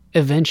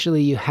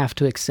eventually you have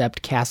to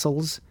accept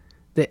castles.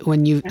 That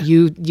when you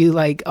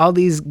like all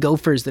these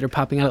gophers that are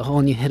popping out of the hole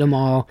and you hit them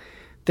all,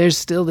 there's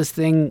still this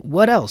thing.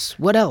 What else?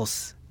 What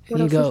else? And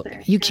you go,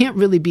 you can't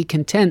really be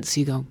content. So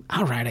you go,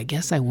 all right, I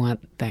guess I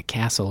want that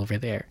castle over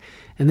there.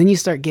 And then you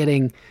start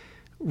getting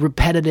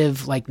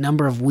repetitive, like,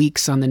 number of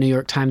weeks on the New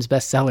York Times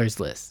bestsellers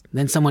list. And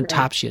then someone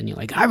tops you and you're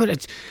like,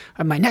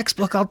 my next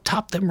book, I'll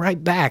top them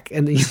right back.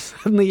 And then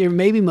suddenly you're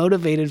maybe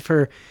motivated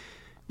for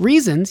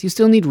reasons. You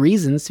still need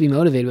reasons to be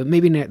motivated, but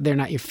maybe they're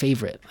not your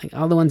favorite. Like,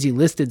 all the ones you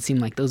listed seem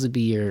like those would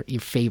be your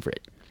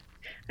favorite.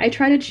 I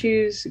try to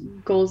choose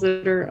goals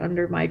that are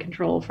under my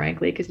control,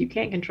 frankly, because you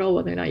can't control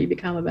whether or not you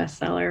become a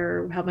bestseller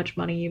or how much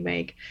money you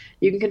make.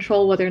 You can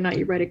control whether or not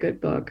you write a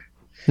good book.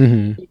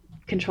 Mm-hmm. You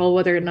can control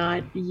whether or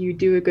not you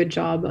do a good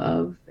job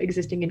of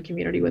existing in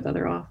community with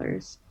other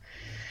authors.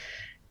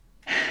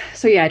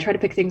 So yeah, I try to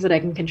pick things that I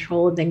can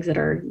control and things that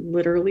are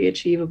literally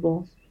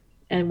achievable.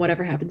 And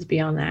whatever happens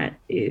beyond that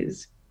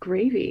is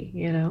gravy,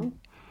 you know?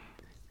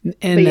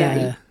 And but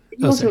yeah,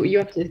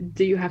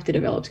 you have to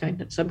develop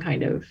some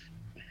kind of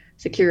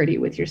security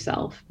with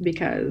yourself,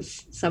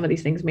 because some of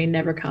these things may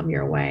never come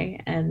your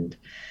way, and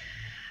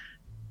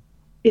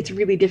it's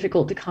really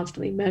difficult to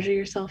constantly measure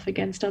yourself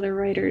against other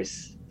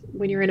writers.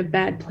 When you're in a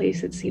bad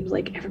place, it seems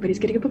like everybody's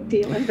getting a book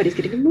deal, everybody's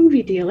getting a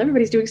movie deal,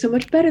 everybody's doing so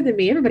much better than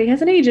me, everybody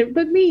has an agent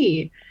but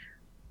me.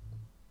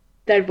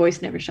 That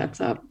voice never shuts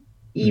up.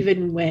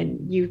 Even when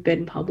you've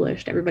been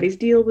published, everybody's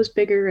deal was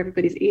bigger,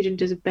 everybody's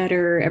agent is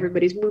better,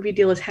 everybody's movie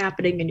deal is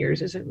happening and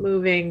yours isn't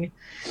moving.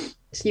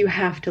 So you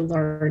have to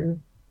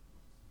learn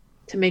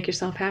to make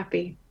yourself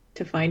happy,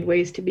 to find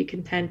ways to be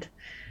content,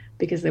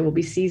 because there will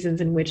be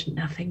seasons in which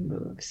nothing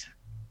moves.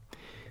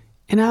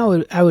 And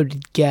I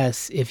would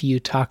guess if you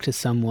talk to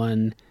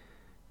someone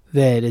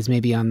that is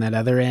maybe on that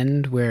other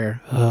end where,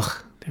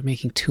 they're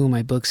making 2 of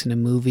my books into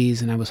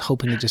movies and I was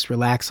hoping to just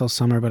relax all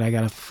summer, but I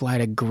got to fly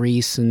to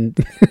Greece and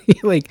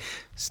like,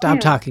 stop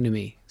talking to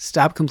me,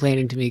 stop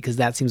complaining to me, because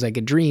that seems like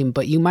a dream.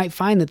 But you might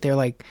find that they're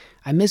like,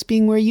 I miss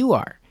being where you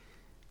are.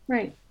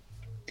 Right.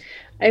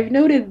 I've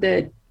noted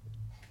that.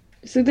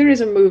 So there is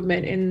a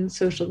movement in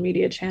social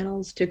media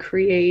channels to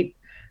create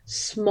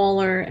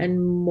smaller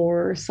and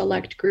more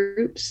select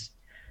groups.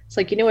 It's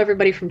like,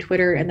 everybody from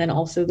Twitter, and then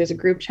also there's a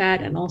group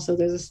chat, and also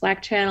there's a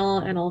Slack channel,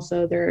 and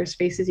also there are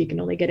spaces you can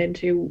only get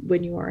into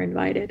when you are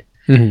invited.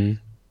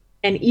 Mm-hmm.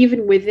 And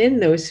even within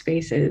those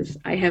spaces,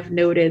 I have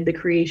noted the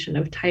creation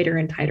of tighter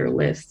and tighter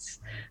lists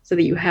so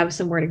that you have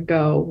somewhere to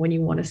go when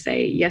you want to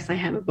say, yes, I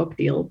have a book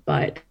deal,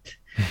 but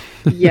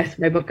yes,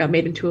 my book got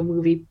made into a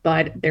movie,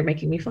 but they're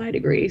making me fly to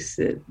Greece.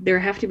 There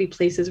have to be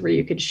places where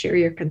you could share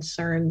your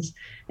concerns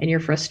and your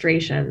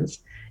frustrations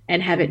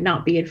and have it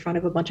not be in front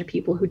of a bunch of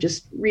people who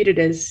just read it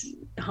as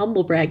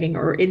humble bragging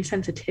or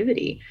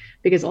insensitivity,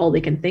 because all they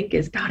can think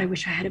is, God, I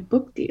wish I had a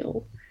book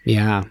deal.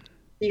 Yeah.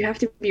 You have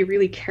to be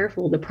really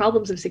careful. The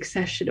problems of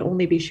success should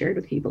only be shared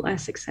with people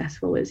as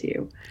successful as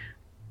you.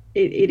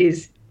 It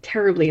is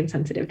terribly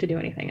insensitive to do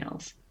anything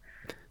else.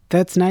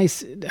 That's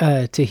nice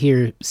to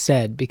hear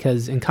said,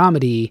 because in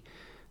comedy,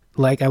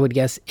 like I would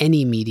guess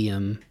any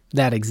medium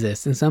that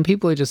exists, and some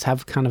people just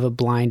have kind of a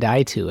blind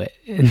eye to it.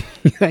 And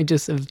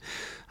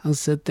I'll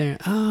sit there,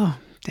 oh,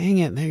 dang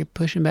it, they're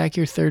pushing back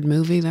your 3rd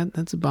movie.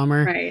 That's a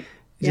bummer. Right.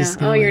 Yeah.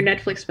 Oh, your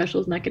Netflix special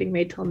is not getting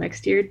made till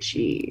next year.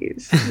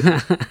 Jeez.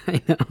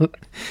 I know.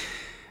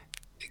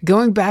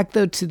 Going back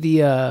though to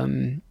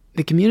the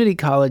community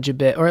college a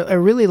bit,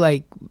 or really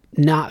like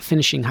not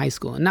finishing high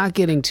school, and not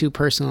getting too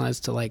personal as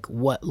to like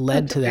what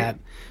led to that,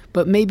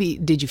 but maybe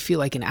did you feel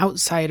like an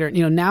outsider?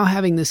 Now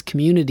having this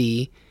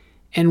community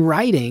and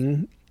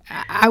writing,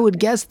 I would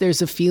guess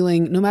there's a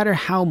feeling, no matter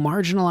how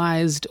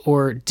marginalized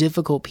or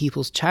difficult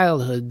people's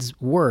childhoods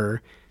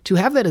were, to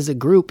have that as a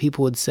group,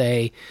 people would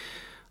say,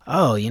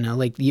 oh,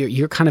 like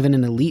you're kind of in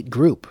an elite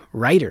group,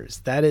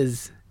 writers.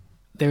 There's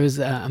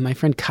my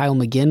friend Kyle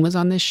McGinn was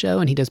on this show,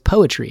 and he does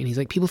poetry, and he's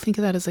like, people think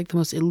of that as like the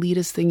most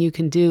elitist thing you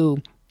can do.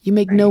 You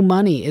make no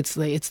money. It's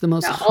like, it's the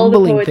most humbling all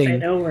the poets thing. I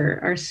know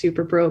are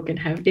super broke and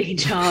have day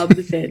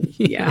jobs, and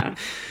yeah.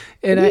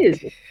 And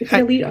it's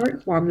an elite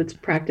art form that's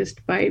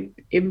practiced by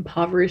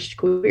impoverished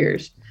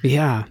queers.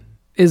 Yeah.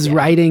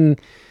 Writing,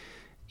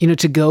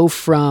 to go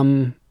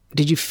from,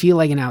 did you feel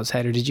like an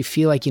outsider? Did you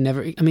feel like you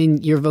never,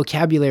 your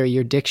vocabulary,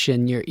 your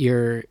diction,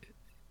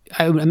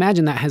 I would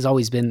imagine that has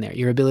always been there.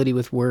 Your ability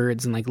with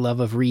words and like love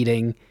of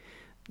reading,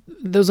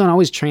 those don't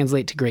always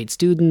translate to great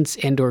students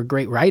and or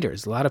great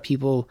writers. A lot of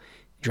people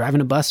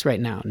driving a bus right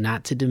now.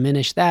 Not to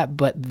diminish that,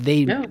 but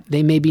they No.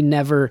 maybe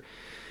never.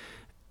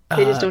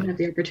 They just don't have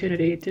the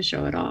opportunity to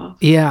show it off.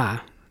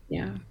 Yeah.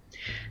 Yeah.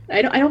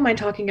 I don't mind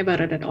talking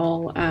about it at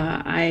all.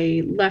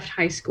 I left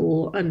high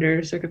school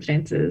under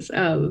circumstances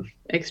of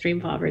extreme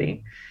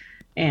poverty.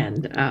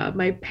 And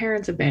my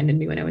parents abandoned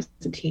me when I was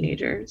a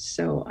teenager.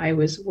 So I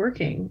was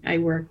working. I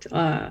worked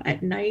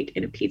at night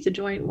in a pizza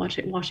joint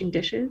washing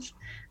dishes.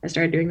 I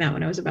started doing that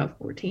when I was about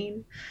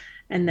 14.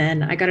 And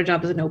then I got a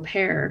job as an au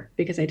pair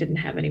because I didn't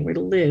have anywhere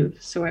to live.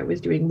 So I was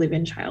doing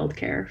live-in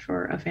childcare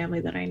for a family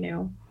that I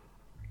knew.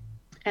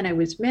 And I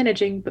was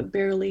managing, but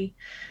barely.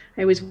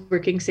 I was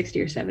working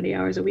 60 or 70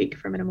 hours a week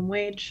for minimum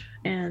wage.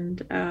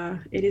 And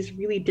it is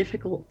really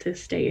difficult to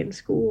stay in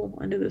school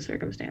under those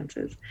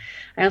circumstances.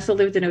 I also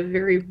lived in a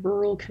very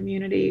rural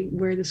community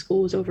where the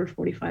school was over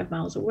 45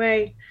 miles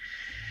away.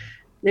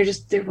 There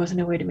wasn't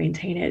no way to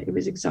maintain it. It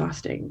was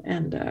exhausting.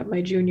 And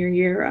my junior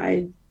year,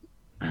 I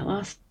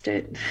lost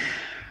it.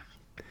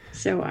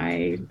 So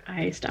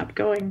I stopped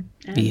going.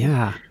 And,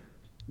 Yeah.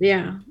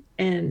 Yeah.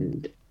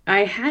 And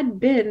I had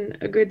been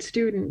a good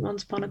student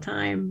once upon a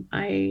time.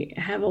 I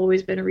have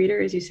always been a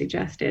reader, as you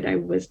suggested. I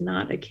was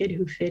not a kid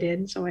who fit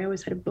in, so I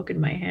always had a book in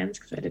my hands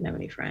because I didn't have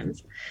any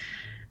friends.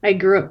 I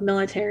grew up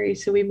military,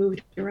 so we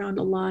moved around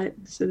a lot,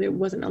 so there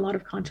wasn't a lot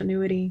of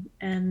continuity,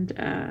 and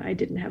I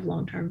didn't have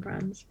long-term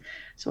friends.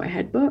 So I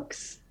had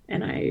books,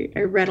 and I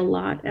read a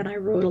lot, and I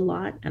wrote a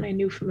lot, and I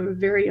knew from a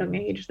very young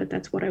age that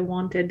that's what I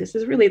wanted. This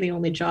is really the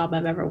only job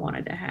I've ever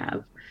wanted to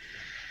have.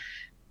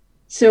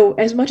 So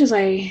as much as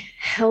I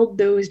held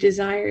those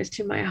desires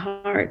to my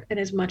heart, and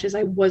as much as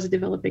I was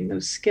developing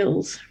those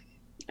skills,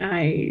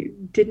 I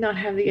did not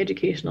have the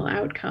educational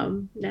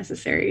outcome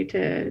necessary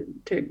to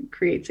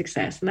create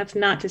success. And that's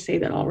not to say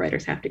that all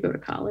writers have to go to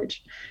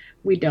college.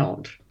 We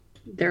don't.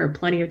 There are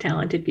plenty of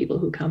talented people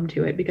who come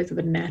to it because of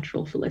a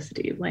natural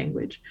felicity of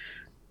language.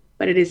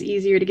 But it is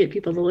easier to get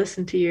people to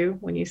listen to you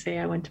when you say,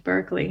 I went to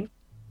Berkeley.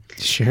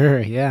 Sure,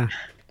 yeah.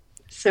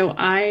 So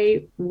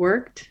I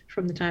worked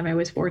from the time I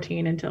was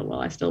 14 until, well,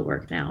 I still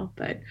work now,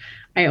 but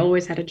I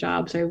always had a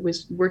job. So I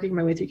was working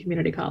my way through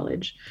community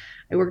college.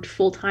 I worked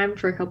full-time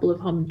for a couple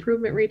of home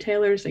improvement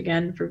retailers,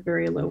 again, for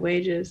very low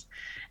wages.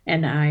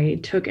 And I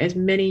took as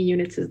many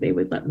units as they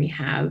would let me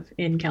have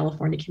in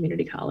California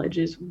community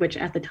colleges, which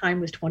at the time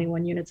was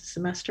 21 units a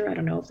semester. I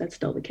don't know if that's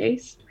still the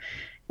case.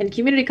 And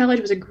community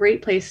college was a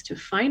great place to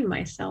find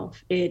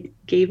myself. It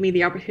gave me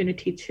the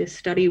opportunity to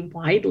study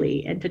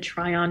widely and to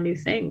try on new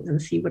things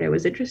and see what I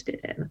was interested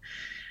in.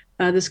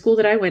 The school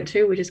that I went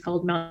to, which is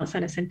called Mount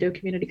San Jacinto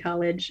Community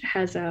College,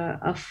 has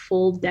a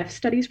full deaf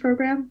studies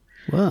program.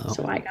 Whoa.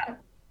 So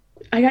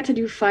I got to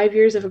do 5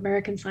 years of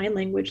American Sign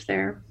Language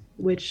there,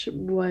 which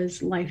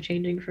was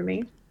life-changing for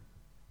me.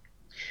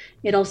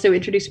 It also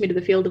introduced me to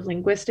the field of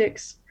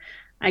linguistics.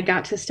 I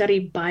got to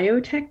study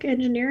biotech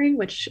engineering,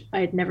 which I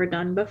had never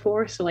done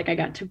before. So I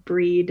got to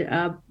breed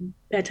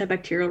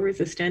antibacterial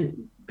resistant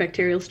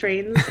bacterial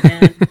strains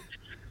and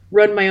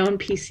run my own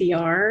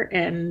PCR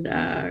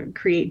and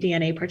create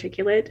DNA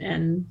particulate.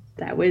 And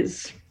that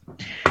was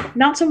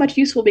not so much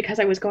useful because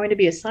I was going to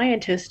be a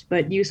scientist,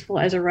 but useful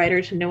as a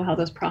writer to know how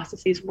those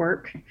processes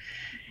work,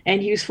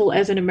 and useful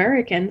as an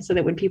American so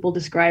that when people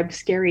describe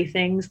scary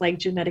things like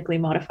genetically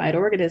modified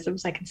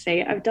organisms, I can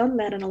say, I've done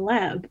that in a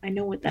lab. I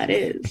know what that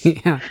is.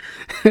 Yeah.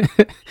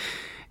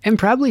 And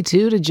probably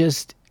too,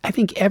 I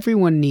think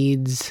everyone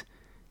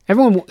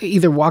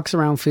either walks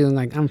around feeling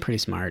like I'm pretty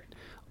smart,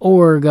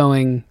 or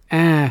going,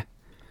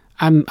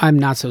 I'm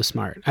not so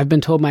smart. I've been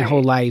told my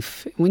whole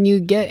life. When you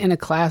get in a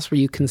class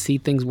where you can see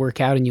things work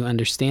out and you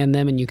understand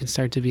them, and you can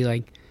start to be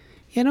like,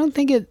 yeah, I don't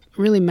think it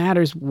really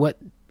matters what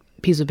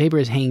piece of paper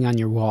is hanging on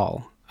your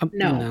wall.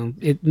 No.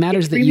 It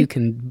matters that you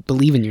can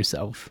believe in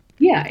yourself.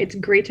 Yeah, it's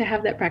great to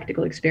have that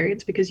practical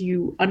experience because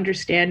you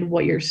understand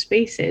what your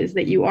space is,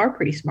 that you are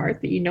pretty smart,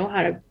 that you know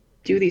how to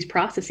do these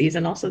processes,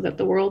 and also that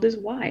the world is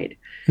wide.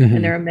 Mm-hmm.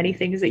 And there are many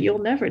things that you'll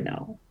never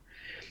know.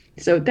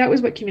 So that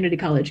was what community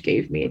college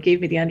gave me. It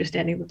gave me the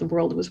understanding that the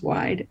world was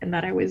wide and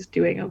that I was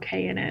doing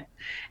okay in it.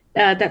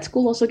 That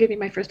school also gave me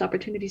my first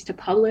opportunities to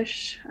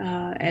publish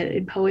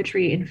in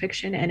poetry, in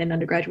fiction, and in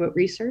undergraduate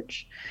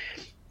research.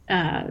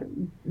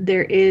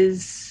 There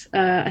is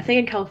a thing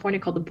in California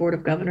called the Board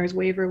of Governors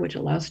waiver, which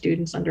allows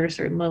students under a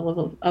certain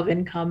level of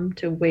income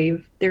to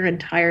waive their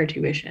entire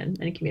tuition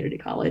in a community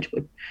college,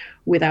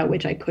 without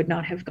which I could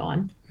not have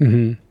gone.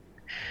 Mm-hmm.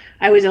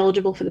 I was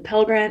eligible for the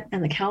Pell Grant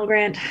and the Cal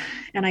Grant,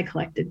 and I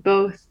collected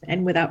both.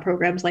 And without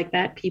programs like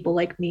that, people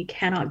like me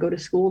cannot go to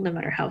school, no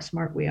matter how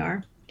smart we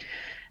are.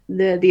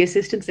 The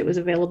assistance that was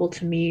available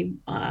to me,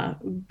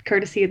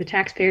 courtesy of the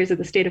taxpayers of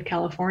the state of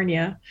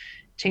California,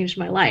 changed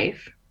my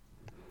life.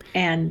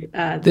 And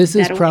this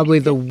is probably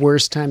the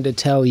worst time to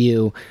tell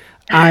you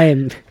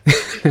I'm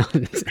no,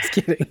 I'm just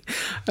kidding.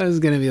 I was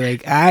going to be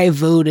like, I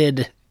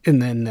voted, and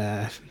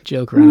then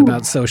joke around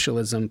about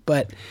socialism.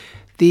 But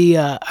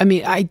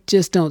I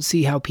just don't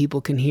see how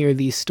people can hear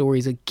these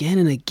stories again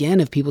and again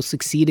of people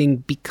succeeding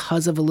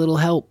because of a little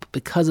help,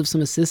 because of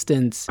some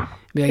assistance.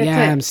 Be like,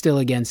 I'm still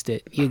against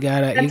it.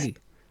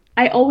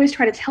 I always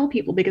try to tell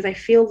people, because I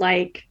feel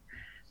like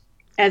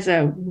as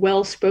a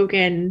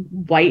well-spoken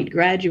white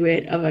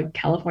graduate of a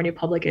California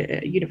public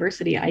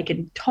university, I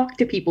can talk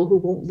to people who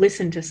won't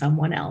listen to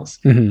someone else,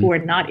 who are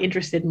not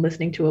interested in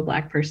listening to a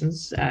Black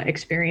person's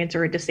experience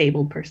or a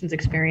disabled person's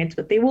experience,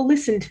 but they will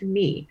listen to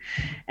me.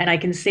 And I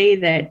can say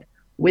that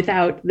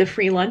without the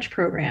free lunch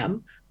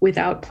program,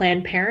 without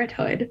Planned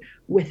Parenthood,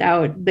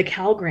 without the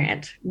Cal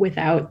Grant,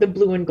 without the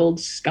Blue and Gold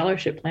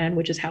Scholarship Plan,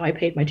 which is how I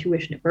paid my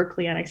tuition at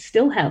Berkeley, and I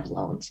still have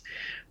loans,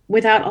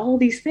 without all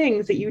these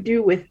things that you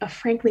do with a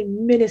frankly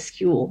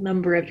minuscule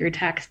number of your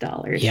tax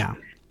dollars,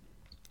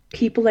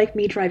 people like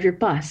me drive your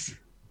bus.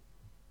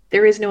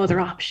 There is no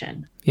other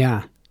option.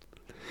 Yeah.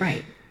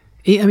 Right.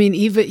 I mean,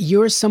 Eva,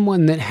 you're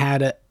someone that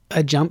had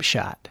a jump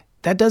shot.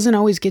 That doesn't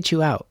always get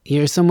you out.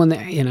 You're someone that,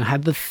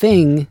 had the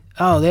thing,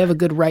 they have a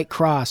good right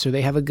cross, or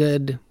they have a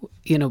good,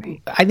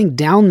 right. I think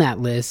down that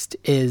list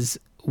is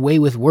way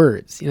with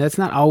words. That's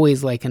not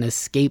always like an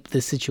escape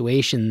the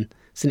situation.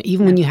 So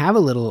even when you have a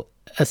little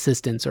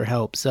assistance or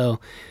help. So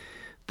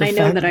I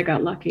know that I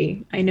got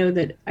lucky. I know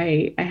that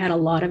I had a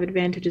lot of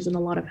advantages and a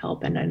lot of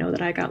help, and I know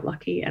that I got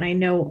lucky. And I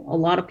know a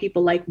lot of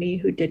people like me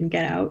who didn't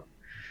get out.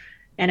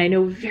 And I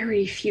know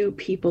very few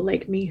people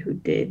like me who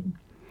did.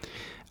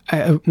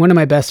 One of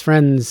my best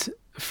friends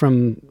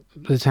from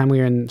the time we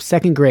were in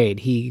second grade,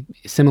 he,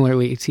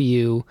 similarly to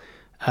you,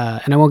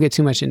 and I won't get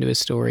too much into his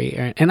story,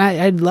 and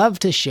I'd love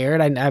to share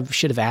it. I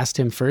should have asked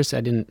him first.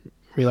 I didn't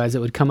realize it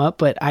would come up,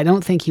 but I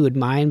don't think he would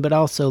mind. But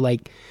also,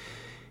 like,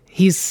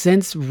 he's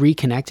since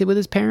reconnected with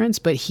his parents,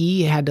 but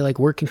he had to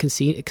work in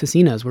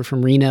casinos. We're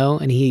from Reno,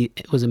 and he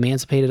was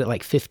emancipated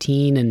at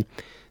 15 and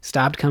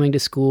stopped coming to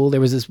school.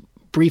 There was this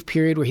brief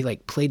period where he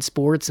played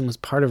sports and was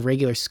part of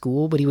regular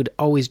school, but he would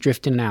always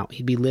drift in and out.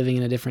 He'd be living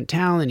in a different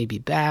town and he'd be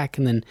back.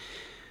 And then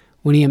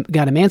when he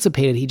got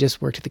emancipated, he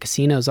just worked at the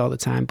casinos all the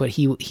time. But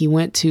he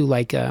went to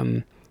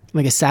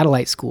a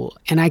satellite school.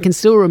 And I can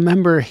still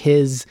remember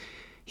he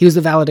was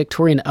the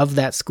valedictorian of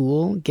that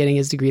school, getting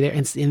his degree there.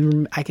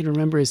 And I can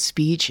remember his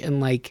speech,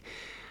 and I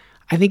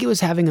think it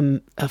was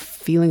having a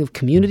feeling of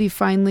community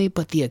finally,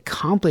 but the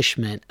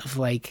accomplishment of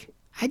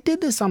I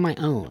did this on my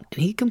own.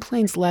 And he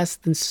complains less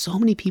than so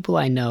many people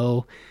I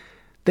know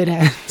that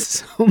have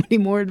so many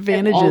more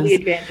advantages. And all the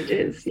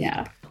advantages,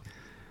 yeah.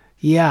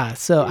 Yeah,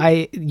 so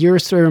your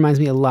story reminds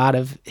me a lot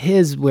of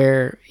his,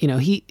 where,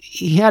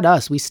 he had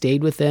us. We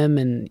stayed with him,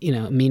 and,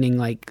 meaning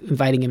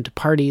inviting him to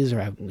parties,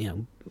 or,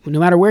 no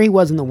matter where he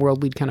was in the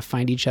world, we'd kind of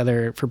find each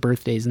other for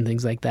birthdays and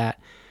things like that.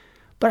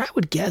 But I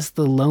would guess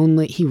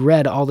he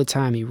read all the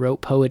time. He wrote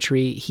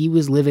poetry. He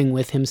was living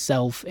with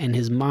himself and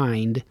his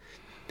mind.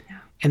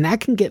 And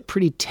that can get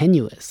pretty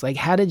tenuous.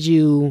 How did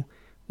you,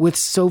 with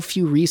so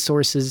few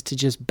resources to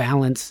just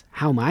balance,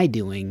 how am I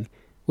doing?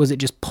 Was it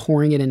just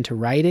pouring it into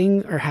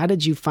writing? Or how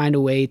did you find a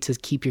way to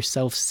keep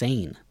yourself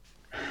sane?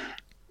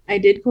 I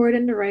did pour it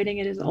into writing.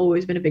 It has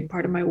always been a big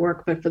part of my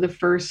work. But for the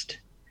first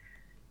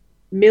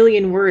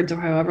million words,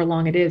 or however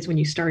long it is, when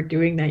you start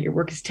doing that, your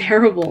work is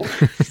terrible.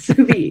 So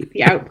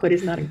the output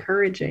is not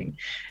encouraging.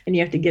 And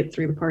you have to get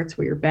through the parts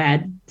where you're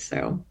bad.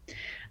 So...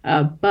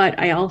 but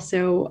I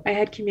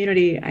had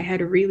community. I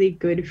had really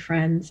good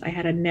friends. I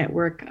had a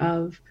network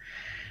of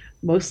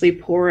mostly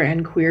poor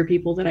and queer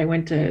people that I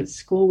went to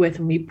school with,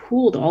 and we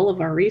pooled all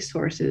of our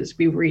resources.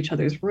 We were each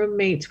other's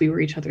roommates. We were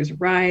each other's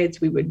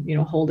rides. We would,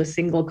 hold a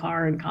single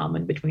car in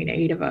common between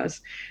 8 of us.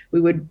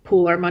 We would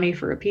pool our money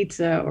for a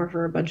pizza or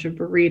for a bunch of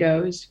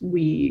burritos.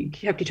 We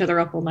kept each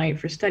other up all night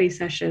for study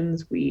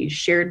sessions. We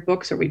shared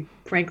books, or we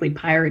frankly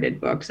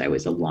pirated books. I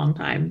was a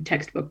longtime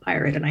textbook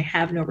pirate, and I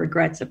have no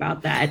regrets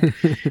about that.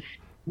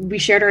 We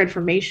shared our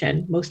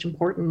information, most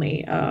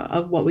importantly,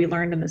 of what we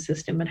learned in the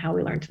system and how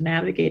we learned to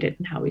navigate it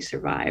and how we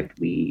survived.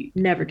 We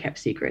never kept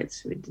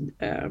secrets.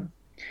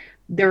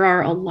 There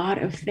are a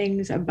lot of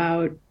things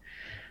about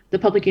the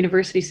public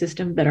university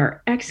system that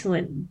are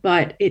excellent,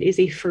 but it is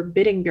a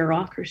forbidding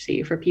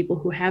bureaucracy for people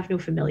who have no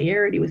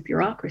familiarity with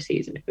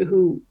bureaucracies and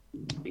who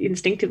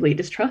instinctively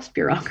distrust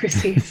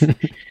bureaucracies.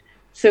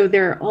 So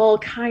there are all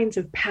kinds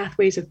of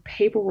pathways of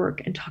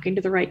paperwork and talking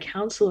to the right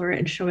counselor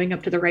and showing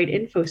up to the right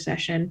info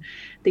session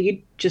that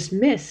you just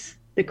miss.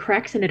 The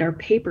cracks in it are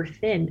paper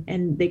thin,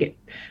 and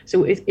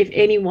so if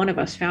any one of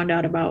us found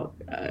out about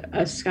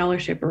a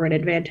scholarship or an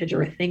advantage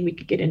or a thing we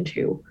could get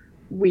into,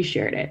 we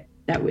shared it.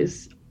 That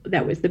was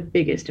the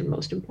biggest and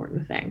most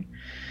important thing.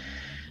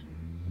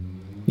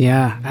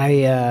 Yeah,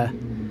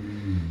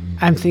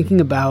 I'm thinking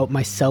about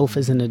myself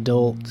as an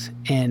adult,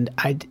 and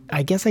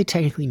I guess I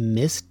technically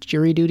missed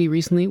jury duty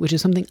recently, which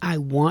is something I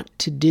want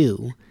to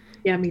do.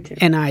 Yeah, me too.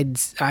 And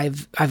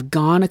I've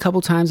gone a couple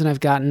times, and I've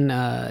gotten,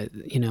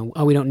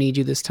 we don't need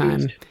you this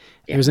time. Yeah.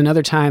 There was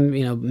another time,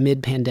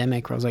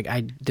 mid-pandemic, where I was like,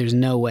 there's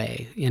no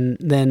way. And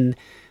then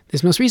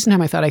this most recent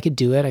time, I thought I could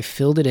do it. I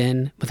filled it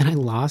in, but then I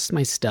lost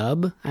my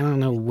stub. I don't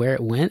know where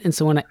it went. And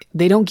so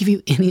they don't give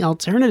you any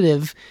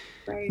alternative.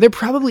 Right. There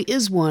probably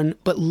is one,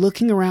 but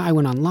looking around, I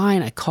went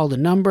online, I called a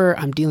number,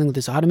 I'm dealing with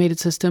this automated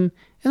system,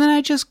 and then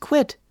I just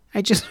quit.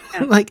 I just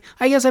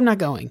I guess I'm not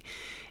going.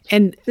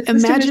 And The system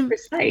imagine, is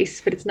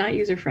precise, but it's not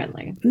user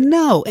friendly.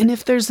 no, and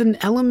if there's an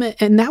element,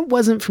 and that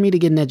wasn't for me to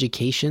get an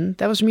education,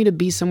 that was for me to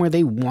be somewhere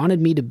they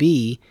wanted me to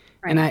be,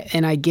 and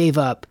I gave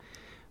up.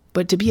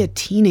 But to be a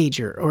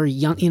teenager or a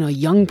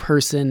young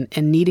person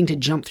and needing to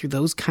jump through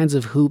those kinds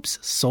of hoops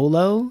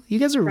solo, you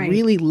guys are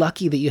really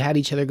lucky that you had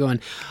each other going,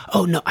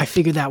 oh no, I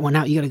figured that one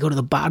out. You got to go to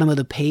the bottom of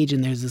the page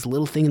and there's this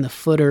little thing in the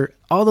footer,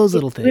 all those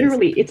little things.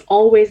 Literally, it's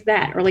always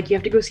that. Or like you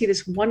have to go see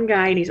this one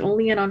guy and he's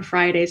only in on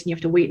Fridays and you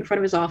have to wait in front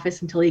of his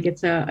office until he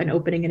gets an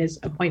opening in his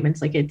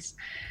appointments. Like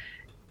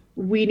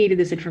we needed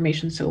this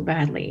information so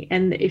badly.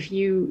 And if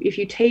you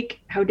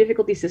take how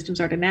difficult these systems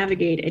are to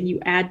navigate and you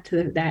add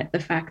to that the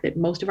fact that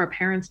most of our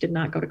parents did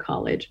not go to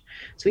college.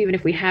 So even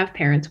if we have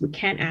parents, we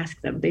can't ask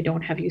them. They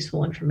don't have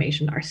useful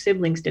information. Our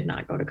siblings did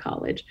not go to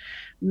college.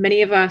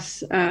 Many of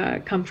us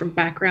come from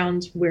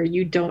backgrounds where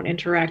you don't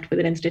interact with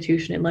an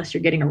institution unless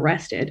you're getting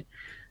arrested.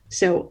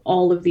 So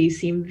all of these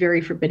seem very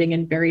forbidding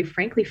and very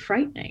frankly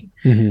frightening.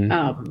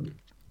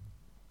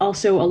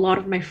 Also, a lot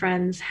of my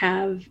friends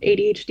have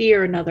ADHD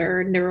or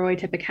another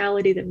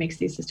neuroatypicality that makes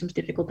these systems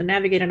difficult to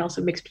navigate and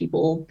also makes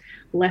people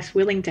less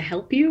willing to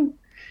help you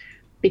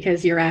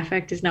because your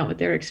affect is not what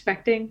they're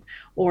expecting.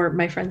 Or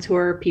my friends who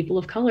are people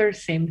of color,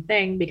 same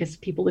thing, because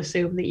people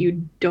assume that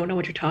you don't know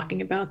what you're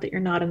talking about, that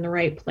you're not in the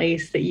right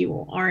place, that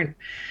you aren't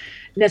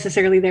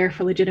necessarily there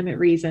for legitimate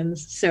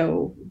reasons.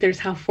 So there's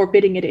how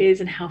forbidding it is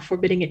and how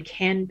forbidding it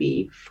can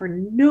be for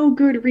no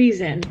good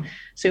reason.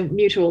 So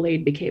mutual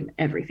aid became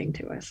everything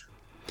to us.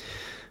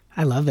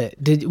 I love it.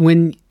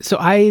 So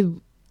I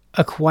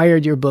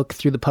acquired your book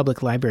through the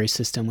public library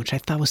system, which I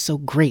thought was so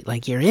great.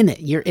 Like you're in it.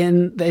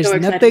 There's so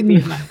nothing. To be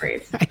in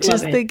libraries. I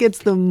just think it's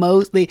the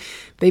most.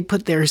 They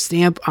put their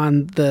stamp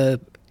on the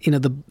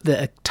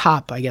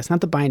top. I guess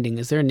not the binding.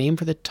 Is there a name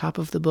for the top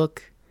of the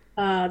book?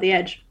 The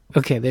edge.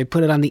 Okay, they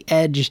put it on the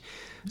edge.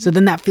 So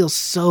then that feels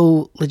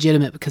so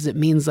legitimate because it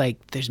means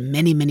like there's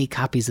many, many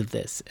copies of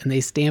this, and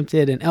they stamped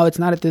it. And it's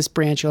not at this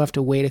branch. You'll have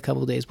to wait a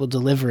couple of days. We'll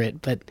deliver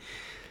it, but.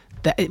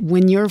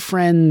 When your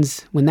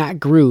friends, when that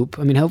group,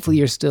 I mean, hopefully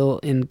you're still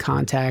in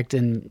contact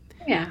and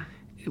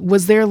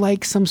was there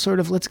like some sort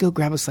of, let's go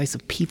grab a slice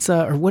of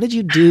pizza or what did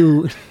you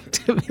do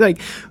to be like,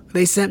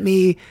 they sent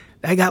me,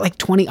 I got like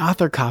 20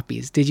 author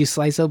copies. Did you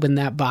slice open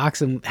that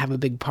box and have a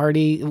big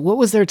party? What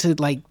was there to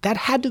like, that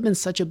had to have been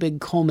such a big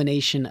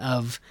culmination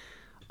of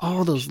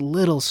all those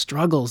little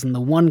struggles and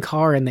the one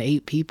car and the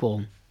 8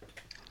 people.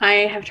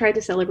 I have tried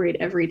to celebrate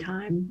every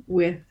time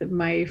with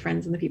my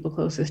friends and the people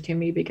closest to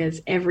me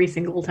because every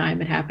single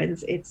time it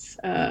happens, it's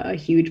a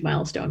huge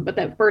milestone. But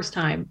that first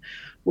time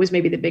was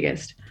maybe the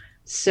biggest.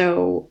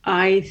 So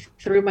I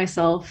threw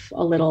myself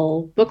a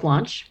little book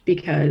launch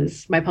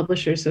because my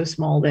publisher is so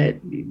small that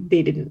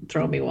they didn't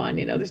throw me one.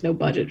 There's no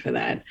budget for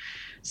that.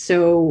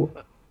 So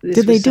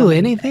did they do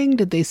anything?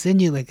 Did they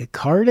send you like a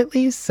card at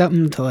least?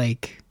 Something to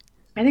like...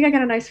 I think I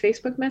got a nice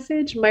Facebook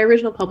message. My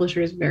original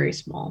publisher is very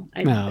small.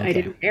 I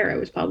didn't care it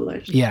was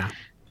published. Yeah.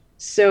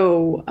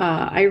 So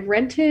I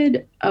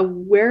rented a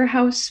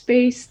warehouse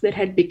space that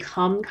had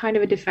become kind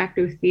of a de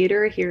facto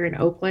theater here in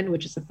Oakland,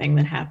 which is a thing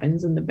that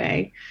happens in the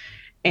Bay.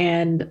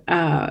 And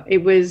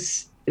it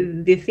was,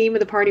 the theme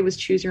of the party was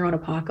choose your own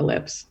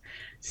apocalypse.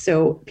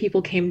 So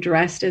people came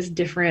dressed as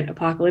different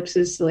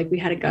apocalypses. So like we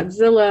had a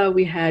Godzilla,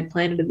 we had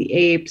Planet of the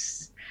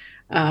Apes,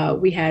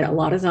 we had a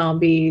lot of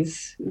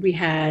zombies. We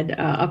had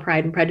a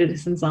Pride and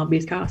Prejudice and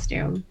zombies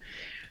costume.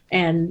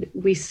 And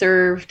we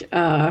served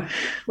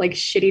like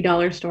shitty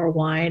dollar store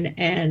wine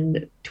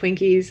and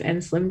Twinkies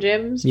and Slim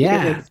Jims.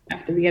 Yeah. Because it's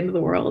after the end of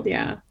the world.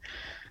 Yeah.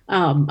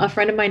 A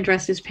friend of mine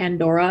dressed as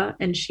Pandora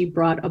and she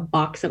brought a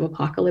box of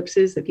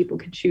apocalypses that people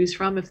could choose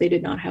from if they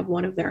did not have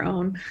one of their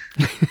own.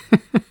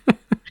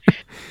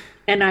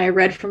 And I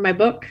read from my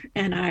book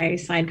and I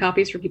signed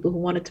copies for people who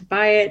wanted to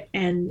buy it.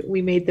 And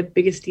we made the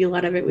biggest deal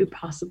out of it we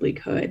possibly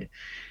could.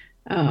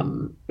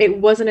 It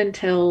wasn't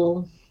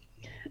until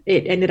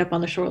it ended up on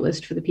the short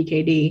list for the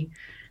PKD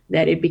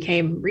that it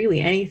became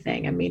really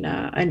anything. I mean,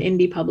 an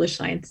indie published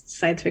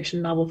science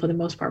fiction novel for the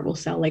most part will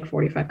sell like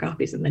 45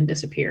 copies and then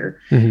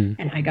disappear.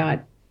 Mm-hmm. And I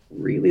got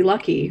really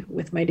lucky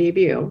with my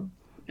debut.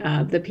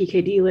 The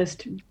PKD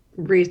list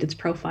raised its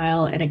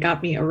profile and it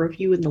got me a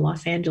review in the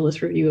Los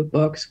Angeles Review of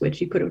Books, which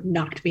you could have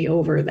knocked me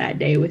over that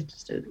day with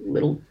just a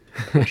little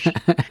push.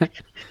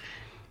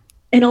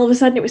 And all of a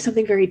sudden it was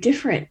something very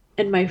different.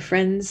 And my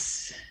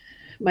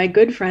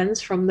good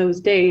friends from those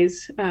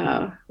days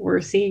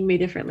were seeing me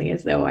differently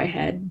as though I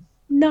had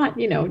not,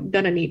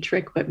 done a neat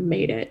trick, but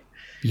made it.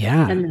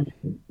 Yeah. And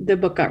then the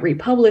book got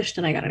republished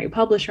and I got a new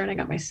publisher and I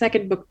got my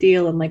second book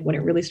deal. And like when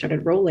it really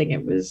started rolling,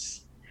 it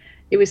was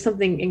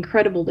something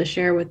incredible to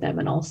share with them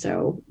and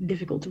also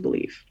difficult to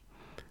believe.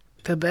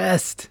 The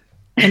best.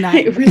 And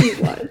it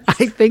really was.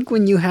 I think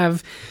when you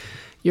have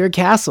your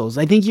castles,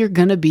 I think you're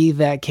going to be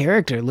that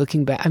character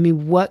looking back. I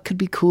mean, what could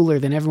be cooler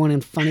than everyone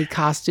in funny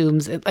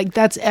costumes? Like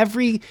that's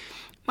every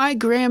my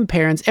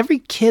grandparents, every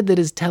kid that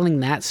is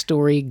telling that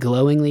story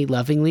glowingly,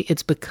 lovingly,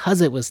 it's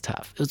because it was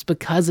tough. It was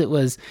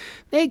because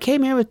they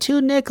came here with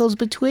 2 nickels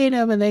between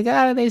them and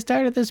they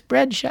started this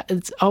bread shop.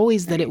 It's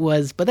always that it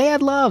was, but they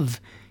had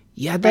love.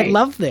 You had that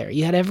love there.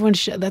 You had everyone.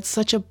 That's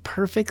such a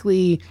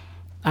perfectly,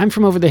 I'm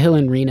from over the hill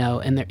in Reno,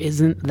 and there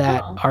isn't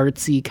that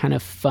artsy kind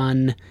of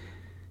fun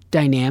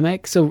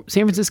dynamic. So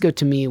San Francisco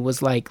to me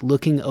was like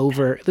looking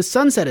over, the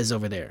sunset is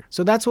over there.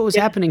 So that's what was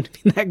happening to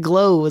me. That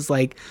glow was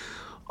like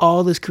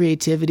all this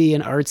creativity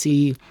and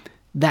artsy,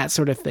 that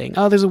sort of thing.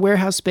 Oh, there's a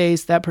warehouse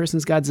space. That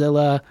person's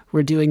Godzilla.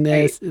 We're doing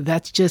this. Right.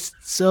 That's just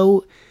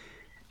so,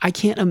 I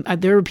can't,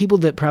 there are people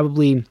that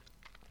probably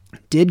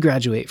did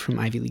graduate from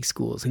Ivy League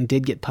schools and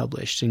did get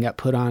published and got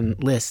put on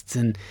lists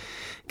and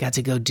got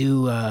to go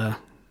do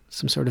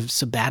some sort of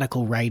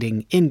sabbatical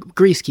writing. In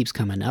Greece keeps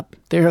coming up.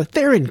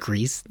 They're in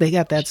Greece. They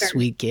got that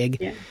sweet gig.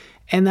 Yeah.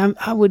 And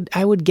I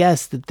would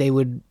guess that they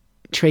would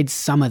trade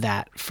some of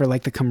that for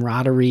like the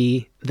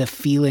camaraderie, the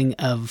feeling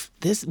of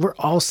this, we're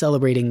all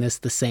celebrating this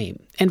the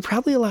same. And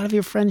probably a lot of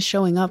your friends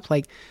showing up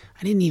like,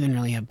 I didn't even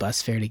really have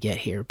bus fare to get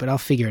here, but I'll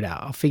figure it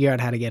out. I'll figure out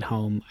how to get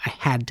home. I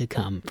had to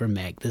come for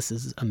Meg. This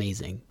is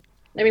amazing.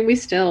 I mean, we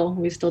still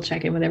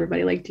check in with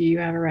everybody. Like, do you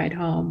have a ride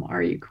home?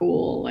 Are you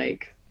cool?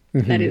 Like,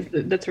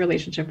 that's a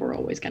relationship we're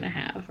always going to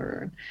have.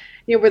 Or,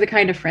 we're the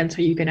kind of friends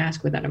who you can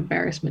ask without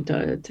embarrassment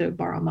to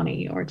borrow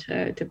money or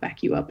to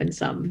back you up in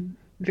some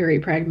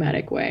very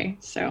pragmatic way.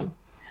 So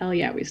hell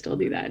yeah, we still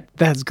do that.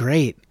 That's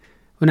great.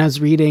 When I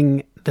was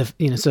reading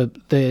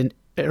and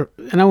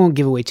I won't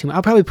give away too much.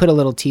 I'll probably put a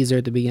little teaser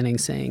at the beginning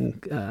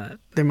saying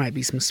there might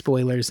be some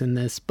spoilers in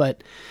this,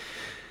 but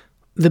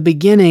the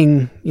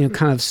beginning,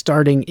 kind of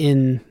starting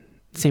in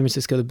San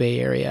Francisco, the Bay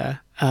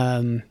Area,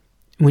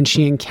 when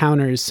she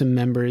encounters some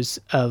members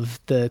of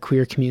the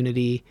queer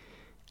community,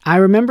 I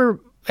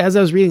remember as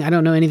I was reading, I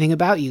don't know anything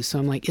about you. So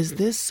I'm like, is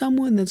this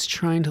someone that's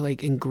trying to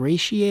like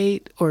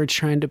ingratiate or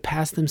trying to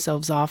pass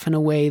themselves off in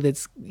a way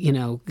that's,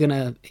 going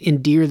to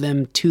endear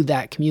them to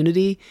that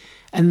community?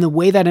 And the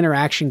way that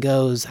interaction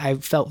goes, I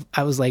feel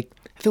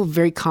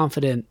very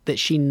confident that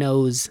she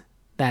knows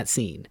that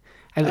scene.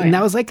 And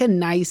that was like a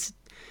nice,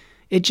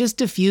 it just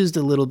diffused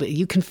a little bit.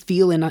 You can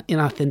feel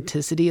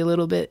inauthenticity a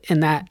little bit.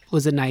 And that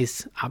was a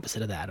nice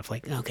opposite of that, of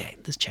like, okay,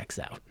 this checks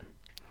out.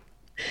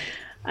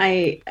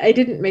 I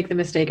didn't make the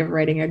mistake of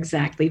writing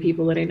exactly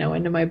people that I know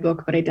into my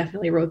book, but I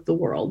definitely wrote the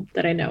world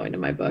that I know into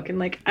my book. And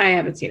like, I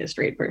haven't seen a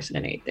straight person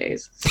in 8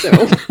 days. So.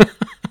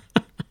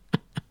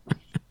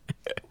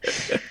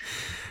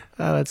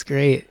 Oh, that's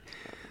great.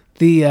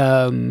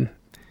 The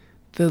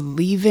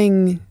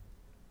leaving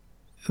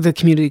the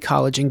community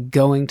college and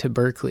going to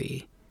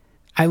Berkeley,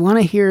 I want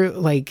to hear,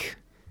 like,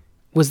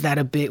 was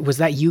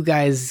that you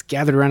guys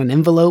gathered around an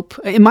envelope?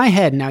 In my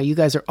head now, you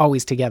guys are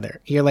always together.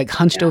 You're like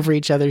hunched over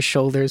each other's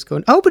shoulders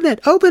going, open it.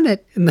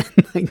 And then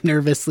like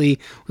nervously,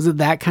 was it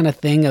that kind of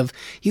thing of,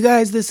 you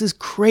guys, this is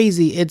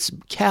crazy. It's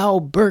Cal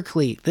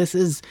Berkeley. This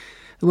is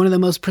one of the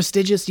most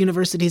prestigious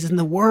universities in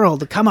the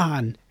world. Come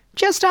on,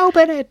 just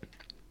open it.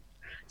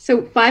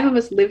 So 5 of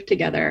us lived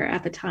together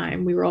at the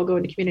time. We were all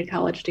going to community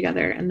college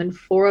together. And then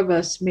 4 of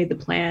us made the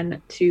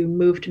plan to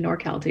move to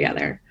NorCal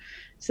together.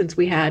 Since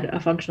we had a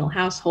functional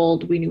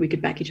household, we knew we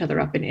could back each other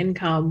up in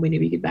income. We knew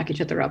we could back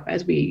each other up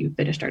as we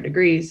finished our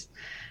degrees.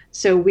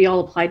 So we all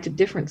applied to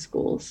different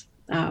schools.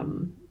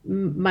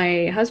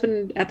 My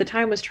husband at the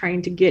time was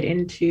trying to get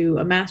into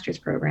a master's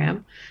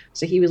program.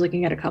 So he was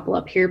looking at a couple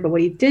up here, but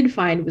what he did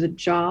find was a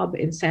job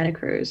in Santa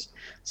Cruz.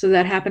 So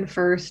that happened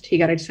first. He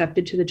got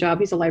accepted to the job.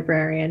 He's a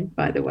librarian,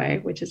 by the way,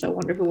 which is a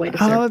wonderful way to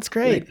start. Oh, that's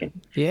great.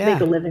 Make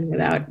a living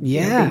without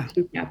being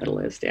too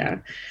capitalist. Yeah.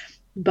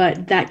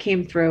 But that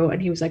came through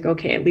and he was like,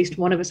 okay, at least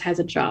one of us has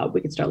a job. We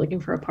can start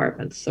looking for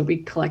apartments. So we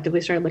collectively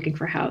started looking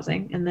for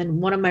housing. And then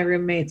one of my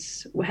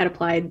roommates had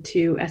applied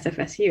to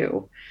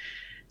SFSU.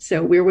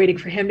 So we were waiting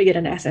for him to get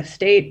an SF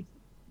State.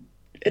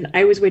 And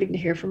I was waiting to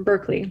hear from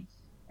Berkeley.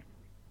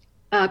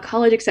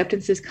 College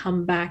acceptances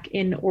come back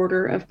in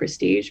order of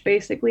prestige,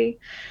 basically.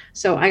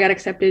 So I got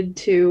accepted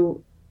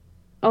to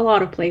a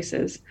lot of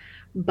places,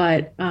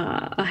 but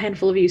a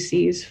handful of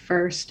UCs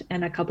first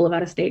and a couple of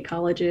out-of-state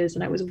colleges.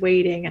 And I was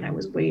waiting. And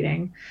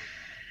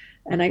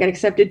I got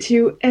accepted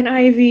to an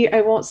Ivy.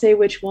 I won't say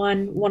which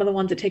one of the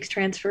ones that takes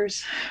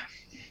transfers.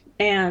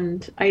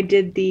 And I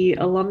did the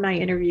alumni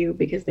interview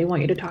because they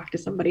want you to talk to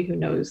somebody who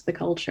knows the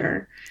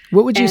culture.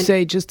 What would you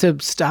say, just to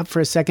stop for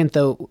a second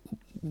though,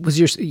 was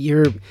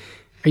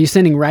are you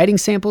sending writing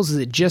samples? Is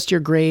it just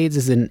your grades?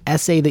 Is it an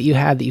essay that you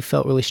had that you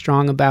felt really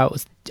strong about?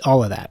 Was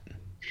all of that?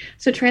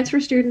 So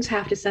transfer students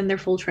have to send their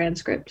full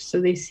transcript.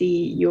 So they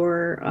see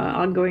your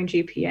ongoing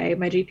GPA.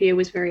 My GPA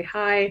was very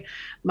high.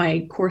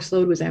 My course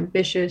load was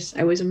ambitious.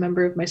 I was a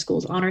member of my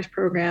school's honors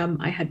program.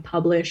 I had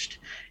published,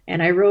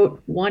 and I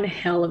wrote one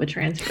hell of a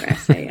transfer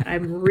essay.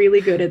 I'm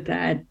really good at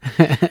that.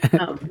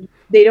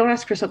 They don't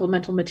ask for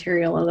supplemental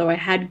material, although I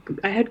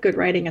had good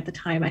writing at the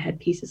time. I had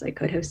pieces I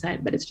could have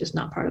sent, but it's just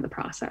not part of the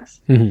process.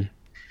 Mm-hmm.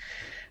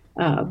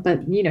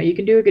 But you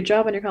can do a good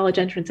job on your college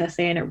entrance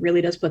essay, and it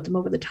really does put them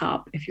over the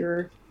top if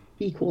you're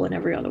equal in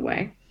every other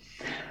way.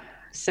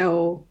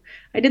 So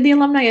I did the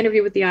alumni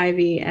interview with the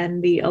Ivy,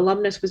 and the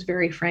alumnus was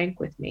very frank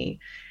with me.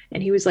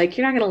 And he was like,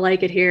 "You're not going to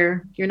like it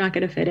here. You're not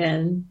going to fit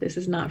in. This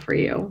is not for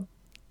you."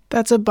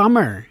 That's a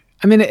bummer.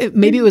 I mean,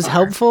 maybe it was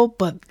Bummer. helpful,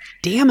 but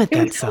damn it, It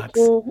that was sucks.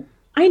 helpful.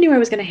 I knew I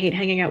was going to hate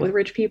hanging out with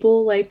rich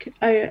people. Like,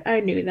 I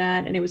knew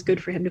that. And it was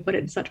good for him to put it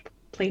in such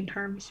plain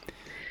terms.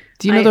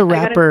 Do you know I the got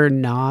it. rapper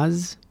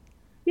Nas?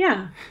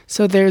 Yeah.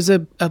 So there's a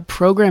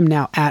program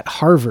now at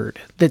Harvard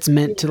that's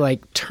meant to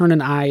like turn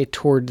an eye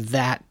toward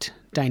that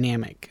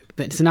dynamic.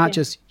 That it's not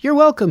just you're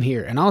welcome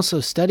here and also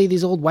study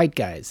these old white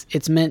guys.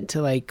 It's meant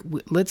to like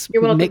let's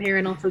You're welcome make here.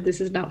 And also, this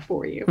is not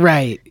for you.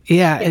 right.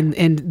 Yeah,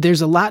 and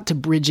there's a lot to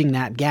bridging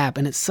that gap,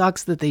 and it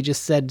sucks that they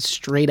just said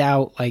straight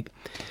out like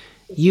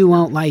you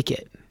won't like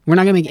it. We're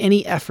not going to make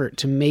any effort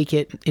to make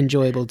it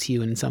enjoyable to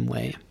you in some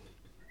way.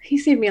 He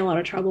saved me a lot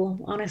of trouble,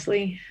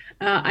 honestly.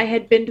 I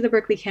had been to the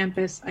Berkeley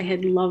campus. I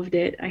had loved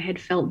it. I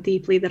had felt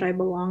deeply that I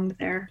belonged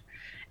there.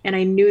 And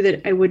I knew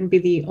that I wouldn't be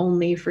the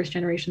only first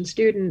generation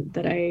student,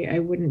 that I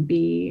wouldn't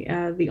be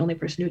the only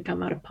person who'd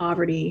come out of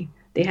poverty.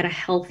 They had a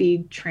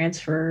healthy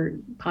transfer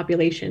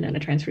population and a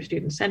transfer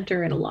student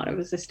center and a lot of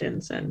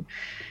assistance. And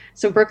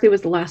so Berkeley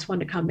was the last one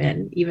to come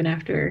in, even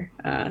after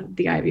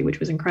the Ivy, which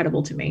was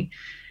incredible to me.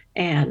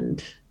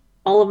 And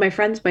all of my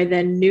friends by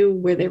then knew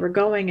where they were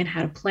going and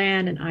had a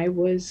plan. And I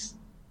was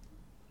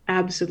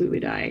absolutely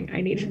dying.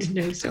 I needed to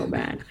know so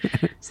bad.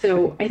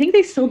 So I think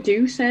they still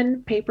do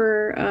send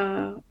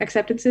paper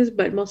acceptances,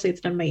 but mostly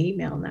it's done by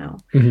email now.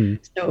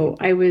 So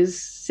I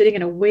was sitting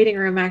in a waiting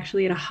room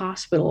actually at a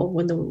hospital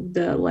when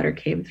the letter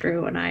came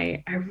through, and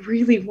I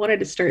really wanted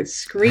to start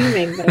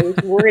screaming, but I was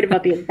worried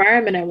about the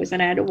environment I was in.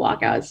 I had to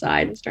walk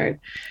outside and start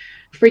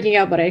freaking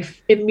out, but I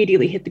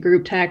immediately hit the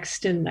group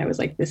text and I was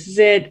like, this is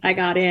it. I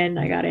got in.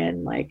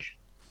 Like,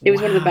 it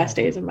was one of the best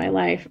days of my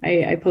life.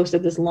 I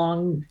posted this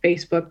long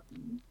Facebook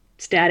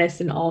status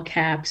in all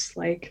caps.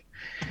 Like,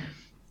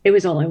 it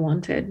was all I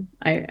wanted.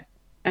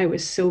 I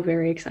was so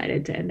very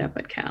excited to end up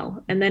at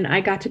Cal. And then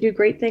I got to do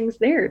great things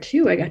there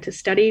too. I got to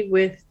study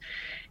with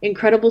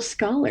incredible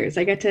scholars.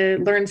 I got to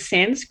learn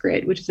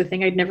Sanskrit, which is a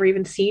thing I'd never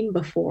even seen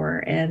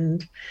before.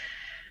 And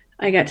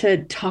I got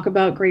to talk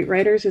about great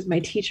writers with my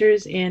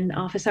teachers in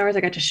office hours.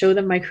 I got to show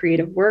them my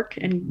creative work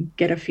and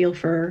get a feel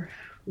for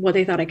what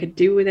they thought I could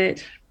do with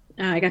it.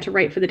 I got to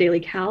write for the Daily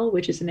Cal,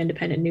 which is an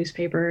independent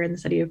newspaper in the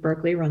city of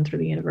Berkeley, run through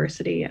the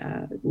university.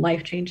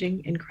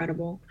 Life-changing,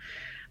 incredible.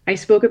 I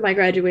spoke at my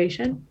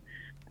graduation.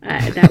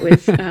 That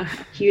was a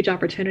huge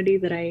opportunity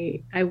that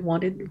I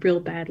wanted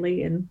real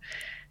badly, and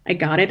I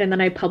got it. And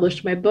then I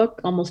published my book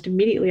almost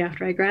immediately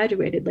after I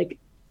graduated. Like,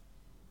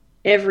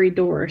 every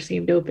door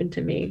seemed open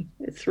to me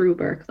through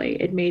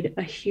Berkeley. It made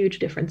a huge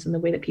difference in the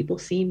way that people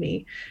see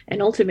me, and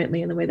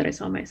ultimately in the way that I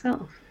saw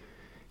myself.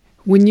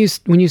 When you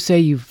say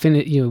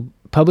you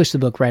published the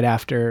book right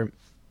after,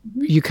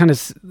 you kind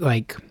of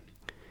like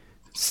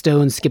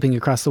stone skipping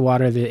across the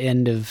water, the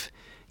end of,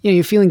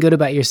 you're feeling good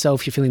about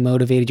yourself, you're feeling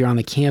motivated, you're on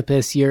the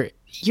campus,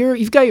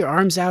 you've got your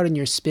arms out and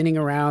you're spinning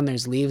around,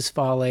 there's leaves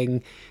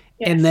falling.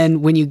 Yes. And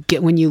then when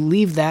you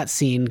leave that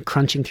scene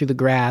crunching through the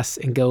grass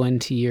and go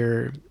into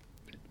your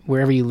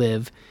wherever you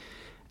live,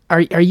 are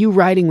you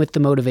writing with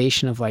the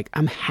motivation of like,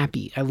 I'm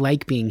happy, I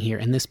like being here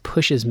and this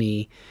pushes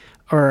me?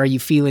 Or are you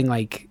feeling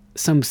like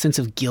some sense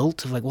of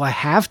guilt of like, well, I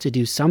have to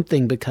do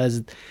something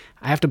because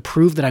I have to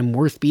prove that I'm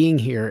worth being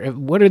here?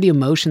 What are the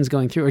emotions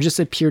going through? Or just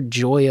a pure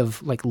joy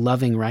of like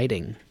loving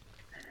writing?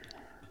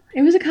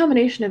 It was a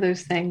combination of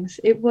those things.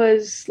 It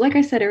was, like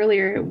I said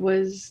earlier, it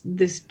was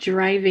this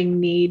driving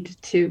need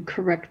to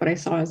correct what I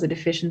saw as a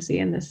deficiency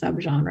in this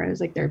subgenre. It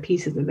was like, there are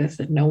pieces of this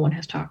that no one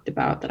has talked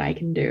about that I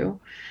can do.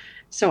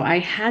 So I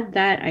had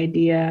that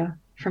idea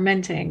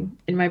fermenting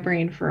in my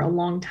brain for a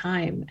long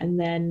time. And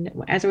then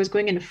as I was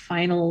going into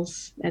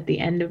finals at the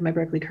end of my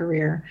Berkeley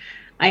career,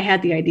 I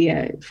had the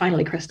idea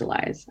finally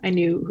crystallize. I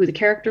knew who the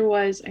character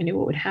was. I knew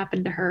what would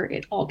happen to her.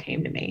 It all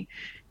came to me.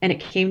 And it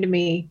came to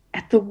me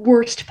at the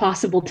worst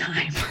possible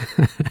time.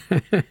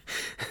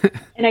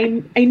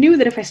 And I knew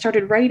that if I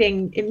started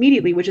writing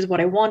immediately, which is what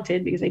I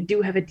wanted, because I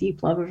do have a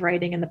deep love of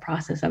writing and the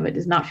process of it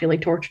does not feel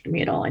like torture to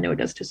me at all. I know it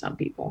does to some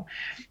people.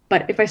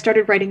 But if I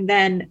started writing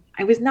then,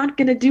 I was not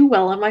going to do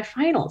well on my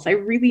finals. I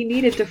really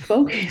needed to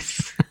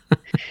focus.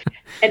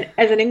 And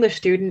as an English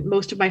student,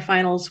 most of my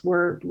finals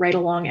were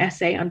write-along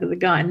essay under the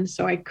gun.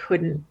 So I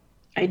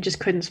just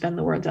couldn't spend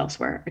the words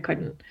elsewhere. I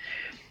couldn't.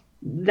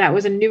 That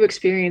was a new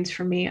experience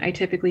for me. I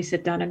typically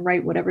sit down and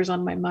write whatever's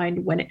on my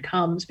mind when it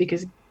comes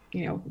because,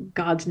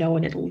 God's know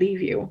and it'll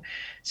leave you.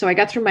 So I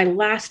got through my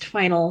last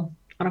final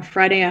on a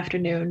Friday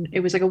afternoon. It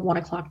was like a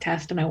 1:00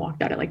 test and I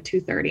walked out at like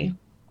 2:30.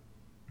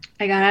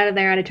 I got out of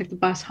there and I took the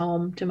bus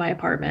home to my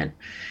apartment.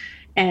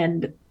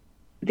 And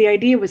the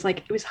idea was like,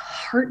 it was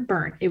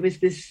heartburn. It was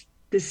this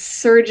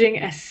surging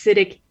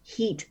acidic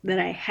heat that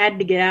I had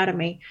to get out of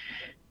me.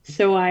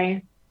 So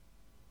I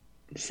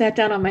sat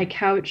down on my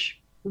couch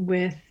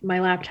with my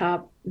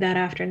laptop that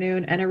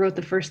afternoon and I wrote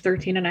the first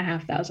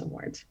 13,500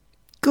 words.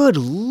 Good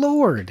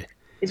Lord.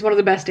 It's one of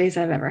the best days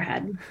I've ever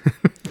had.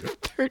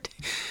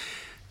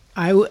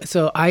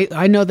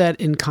 I know that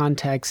in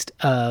context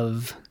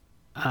of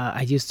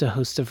I used to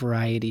host a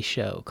variety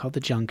show called The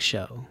Junk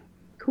Show.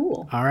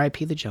 Cool.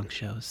 R.I.P. The Junk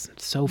Shows.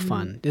 So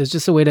fun. It was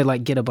just a way to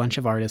like get a bunch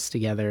of artists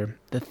together.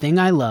 The thing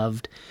I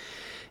loved,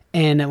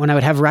 and when I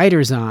would have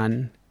writers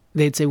on,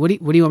 they'd say, "What do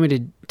you want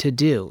me to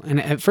do?"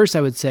 And at first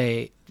I would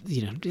say,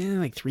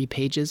 like 3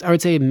 pages. I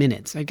would say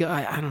minutes. I'd go,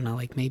 I don't know,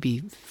 like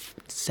maybe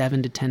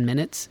 7 to 10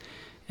 minutes.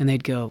 And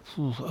they'd go,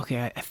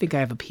 okay, I think I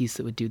have a piece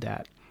that would do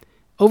that.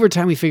 Over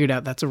time, we figured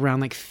out that's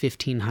around like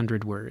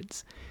 1,500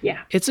 words.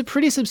 Yeah. It's a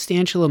pretty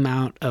substantial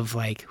amount of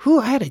like,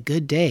 I had a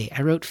good day.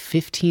 I wrote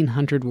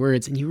 1,500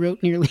 words, and you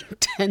wrote nearly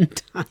 10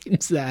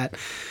 times that.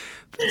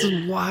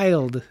 That's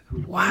wild.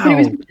 Wow. But it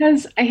was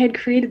because I had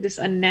created this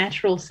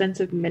unnatural sense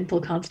of mental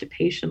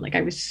constipation. Like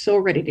I was so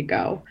ready to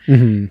go.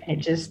 Mm-hmm.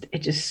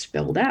 It just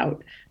spilled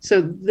out.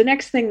 So the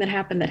next thing that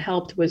happened that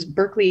helped was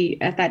Berkeley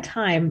at that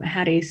time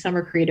had a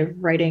summer creative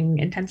writing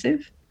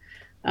intensive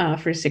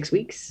for 6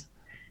 weeks.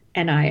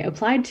 And I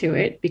applied to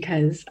it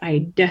because I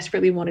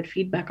desperately wanted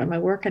feedback on my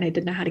work and I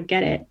didn't know how to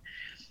get it.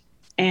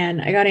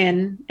 And I got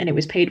in, and it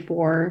was paid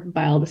for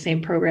by all the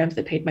same programs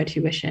that paid my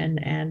tuition.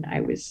 And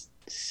I was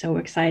so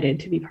excited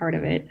to be part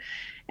of it.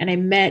 And I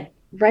met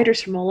writers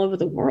from all over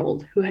the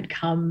world who had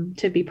come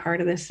to be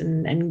part of this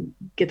and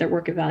get their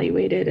work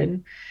evaluated.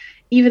 And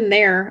even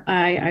there,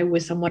 I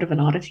was somewhat of an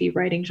oddity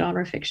writing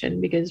genre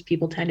fiction because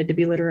people tended to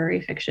be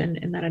literary fiction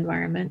in that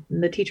environment.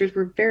 And the teachers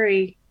were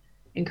very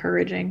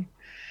encouraging.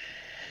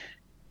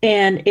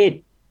 And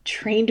it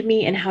trained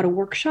me in how to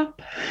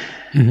workshop,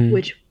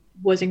 which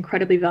was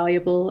incredibly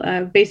valuable.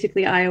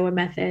 Basically, Iowa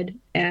method.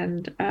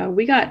 And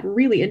we got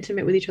really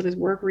intimate with each other's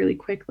work really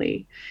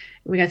quickly.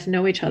 We got to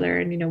know each other,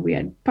 and, we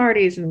had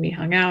parties and we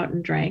hung out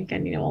and drank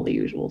and, all the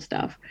usual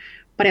stuff.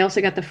 But I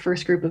also got the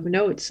first group of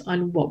notes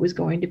on what was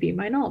going to be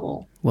my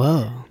novel.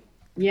 Whoa.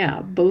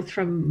 Yeah, both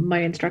from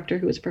my instructor,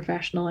 who was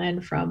professional,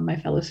 and from my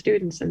fellow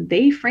students. And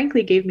they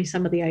frankly gave me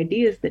some of the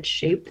ideas that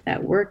shaped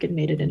that work and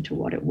made it into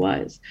what it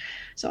was.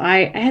 So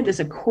I had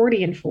this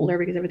accordion folder,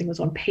 because everything was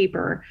on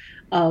paper,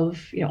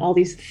 of all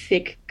these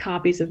thick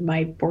copies of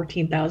my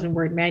 14,000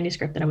 word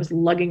manuscript, and I was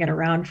lugging it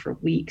around for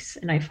weeks.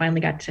 And I finally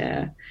got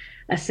to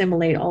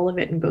assimilate all of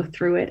it and go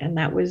through it. And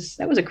that was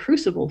a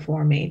crucible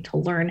for me to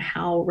learn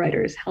how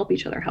writers help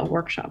each other, how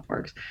workshop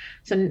works.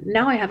 So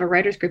now I have a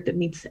writer's group that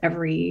meets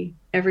every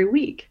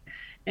week.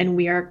 And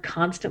we are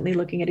constantly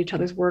looking at each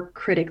other's work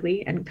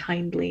critically and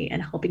kindly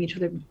and helping each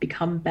other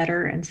become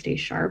better and stay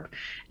sharp.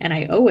 And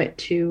I owe it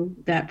to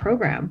that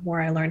program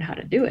where I learned how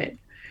to do it.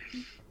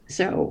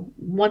 So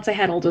once I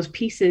had all those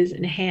pieces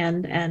in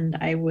hand and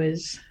I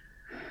was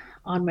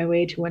on my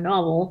way to a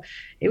novel,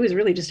 it was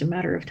really just a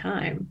matter of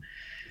time.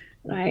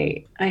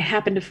 I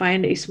happened to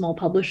find a small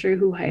publisher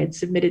who I had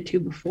submitted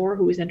to before,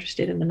 who was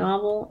interested in the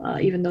novel,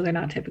 even though they're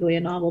not typically a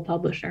novel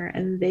publisher.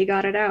 And they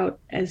got it out.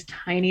 As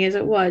tiny as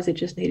it was, it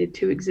just needed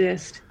to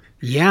exist.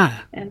 Yeah.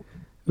 And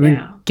we're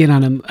gonna get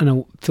on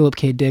a Philip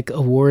K. Dick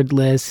award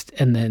list,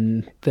 and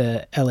then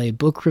the LA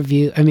Book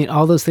Review. I mean,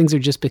 all those things are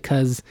just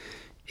because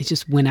it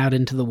just went out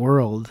into the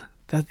world.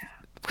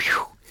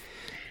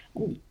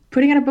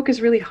 Putting out a book is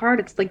really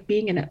hard. It's like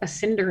being in a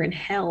cinder in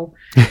hell.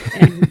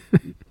 And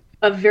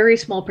a very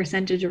small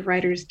percentage of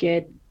writers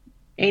get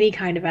any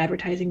kind of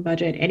advertising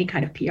budget, any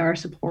kind of PR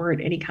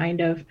support, any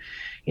kind of,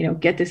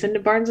 get this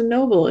into Barnes and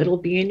Noble. It'll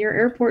be in your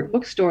airport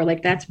bookstore.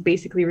 Like that's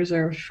basically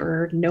reserved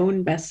for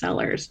known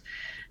bestsellers.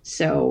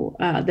 So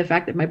the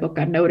fact that my book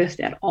got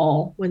noticed at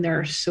all when there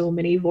are so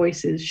many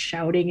voices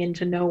shouting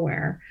into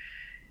nowhere,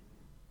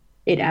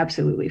 it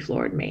absolutely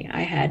floored me.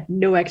 I had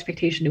no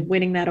expectation of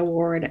winning that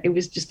award. It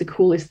was just the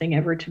coolest thing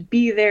ever to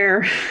be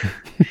there.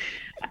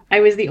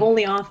 I was the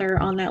only author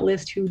on that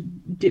list who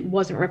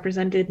wasn't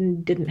represented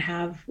and didn't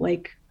have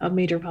like a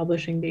major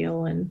publishing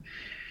deal. And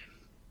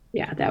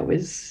yeah, that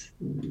was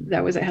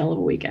a hell of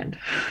a weekend.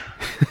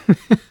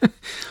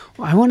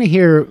 Well, I want to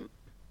hear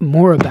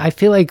more about, I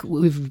feel like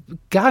we've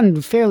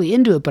gotten fairly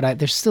into it, but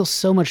there's still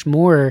so much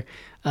more.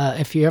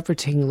 If you're ever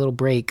taking a little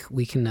break,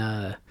 we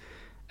can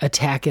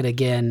attack it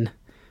again.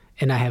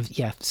 And I have,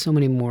 so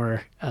many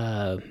more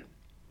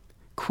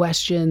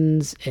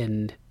questions,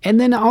 and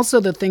then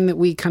also the thing that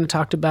we kind of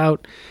talked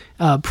about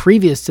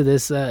previous to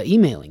this,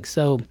 emailing.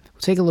 So we'll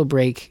take a little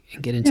break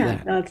and get into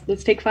that.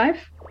 Let's take 5.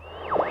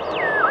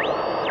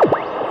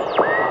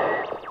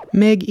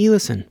 Meg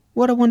Elison,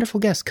 what a wonderful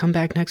guest. Come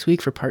back next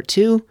week for part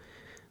 2.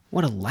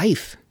 What a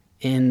life,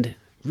 and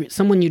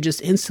someone you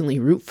just instantly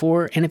root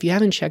for. And if you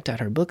haven't checked out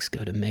her books,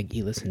 go to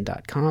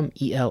megelison.com,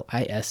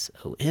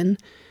 ELISON.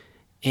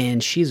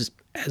 And she's,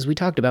 as we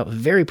talked about,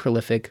 very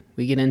prolific.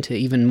 We get into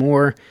even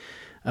more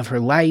of her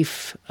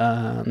life,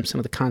 some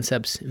of the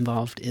concepts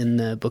involved in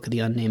the book of The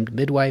Unnamed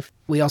Midwife.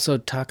 We also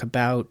talk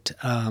about,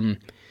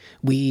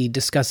 we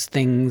discuss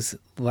things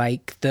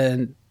like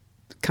the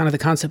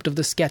concept of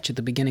the sketch at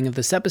the beginning of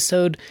this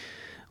episode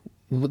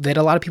that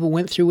a lot of people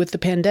went through with the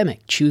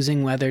pandemic,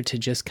 choosing whether to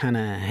just kind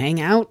of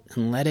hang out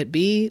and let it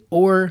be,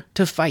 or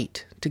to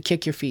fight, to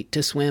kick your feet,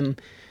 to swim.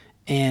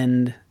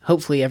 And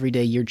hopefully every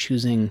day you're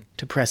choosing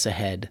to press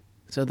ahead.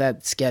 So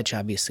that sketch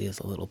obviously is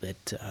a little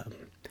bit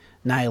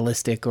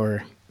nihilistic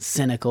or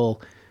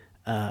cynical.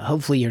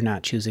 Hopefully you're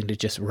not choosing to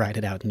just write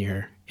it out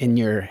in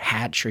your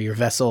hatch or your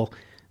vessel,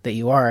 that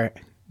you are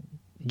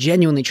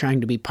genuinely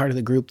trying to be part of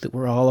the group that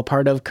we're all a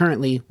part of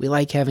currently. We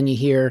like having you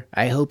here.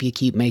 I hope you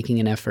keep making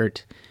an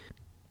effort.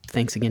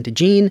 Thanks again to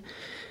Gene.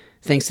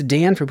 Thanks to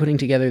Dan for putting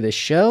together this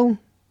show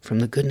from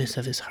the goodness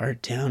of his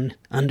heart down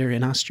under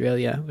in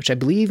Australia, which I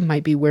believe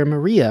might be where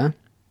Maria,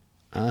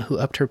 who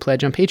upped her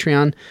pledge on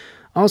Patreon,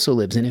 also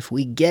lives. And if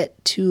we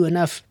get to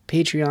enough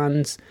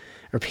patrons,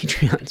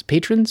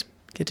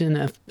 get to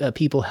enough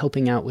people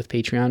helping out with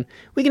Patreon,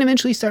 we can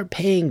eventually start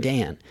paying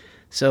Dan.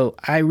 So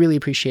I really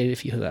appreciate it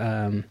if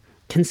you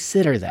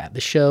consider that. The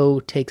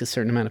show takes a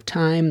certain amount of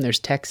time. There's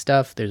tech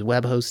stuff, there's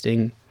web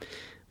hosting,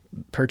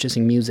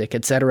 purchasing music,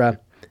 etc.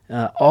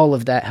 All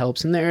of that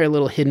helps, and there are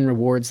little hidden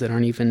rewards that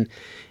aren't even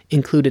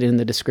included in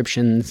the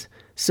descriptions.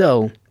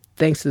 So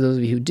thanks to those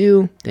of you who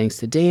do. Thanks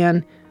to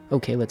Dan.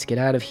 Okay, let's get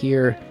out of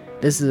here.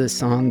 This is a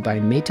song by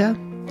Meta.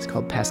 It's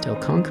called Pastel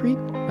Concrete.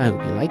 I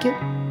hope you like it.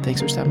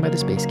 Thanks for stopping by the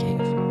Space Cave.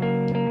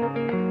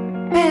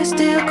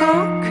 Pastel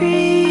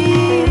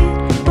concrete,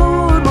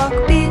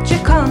 boardwalk, beach,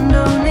 or condo.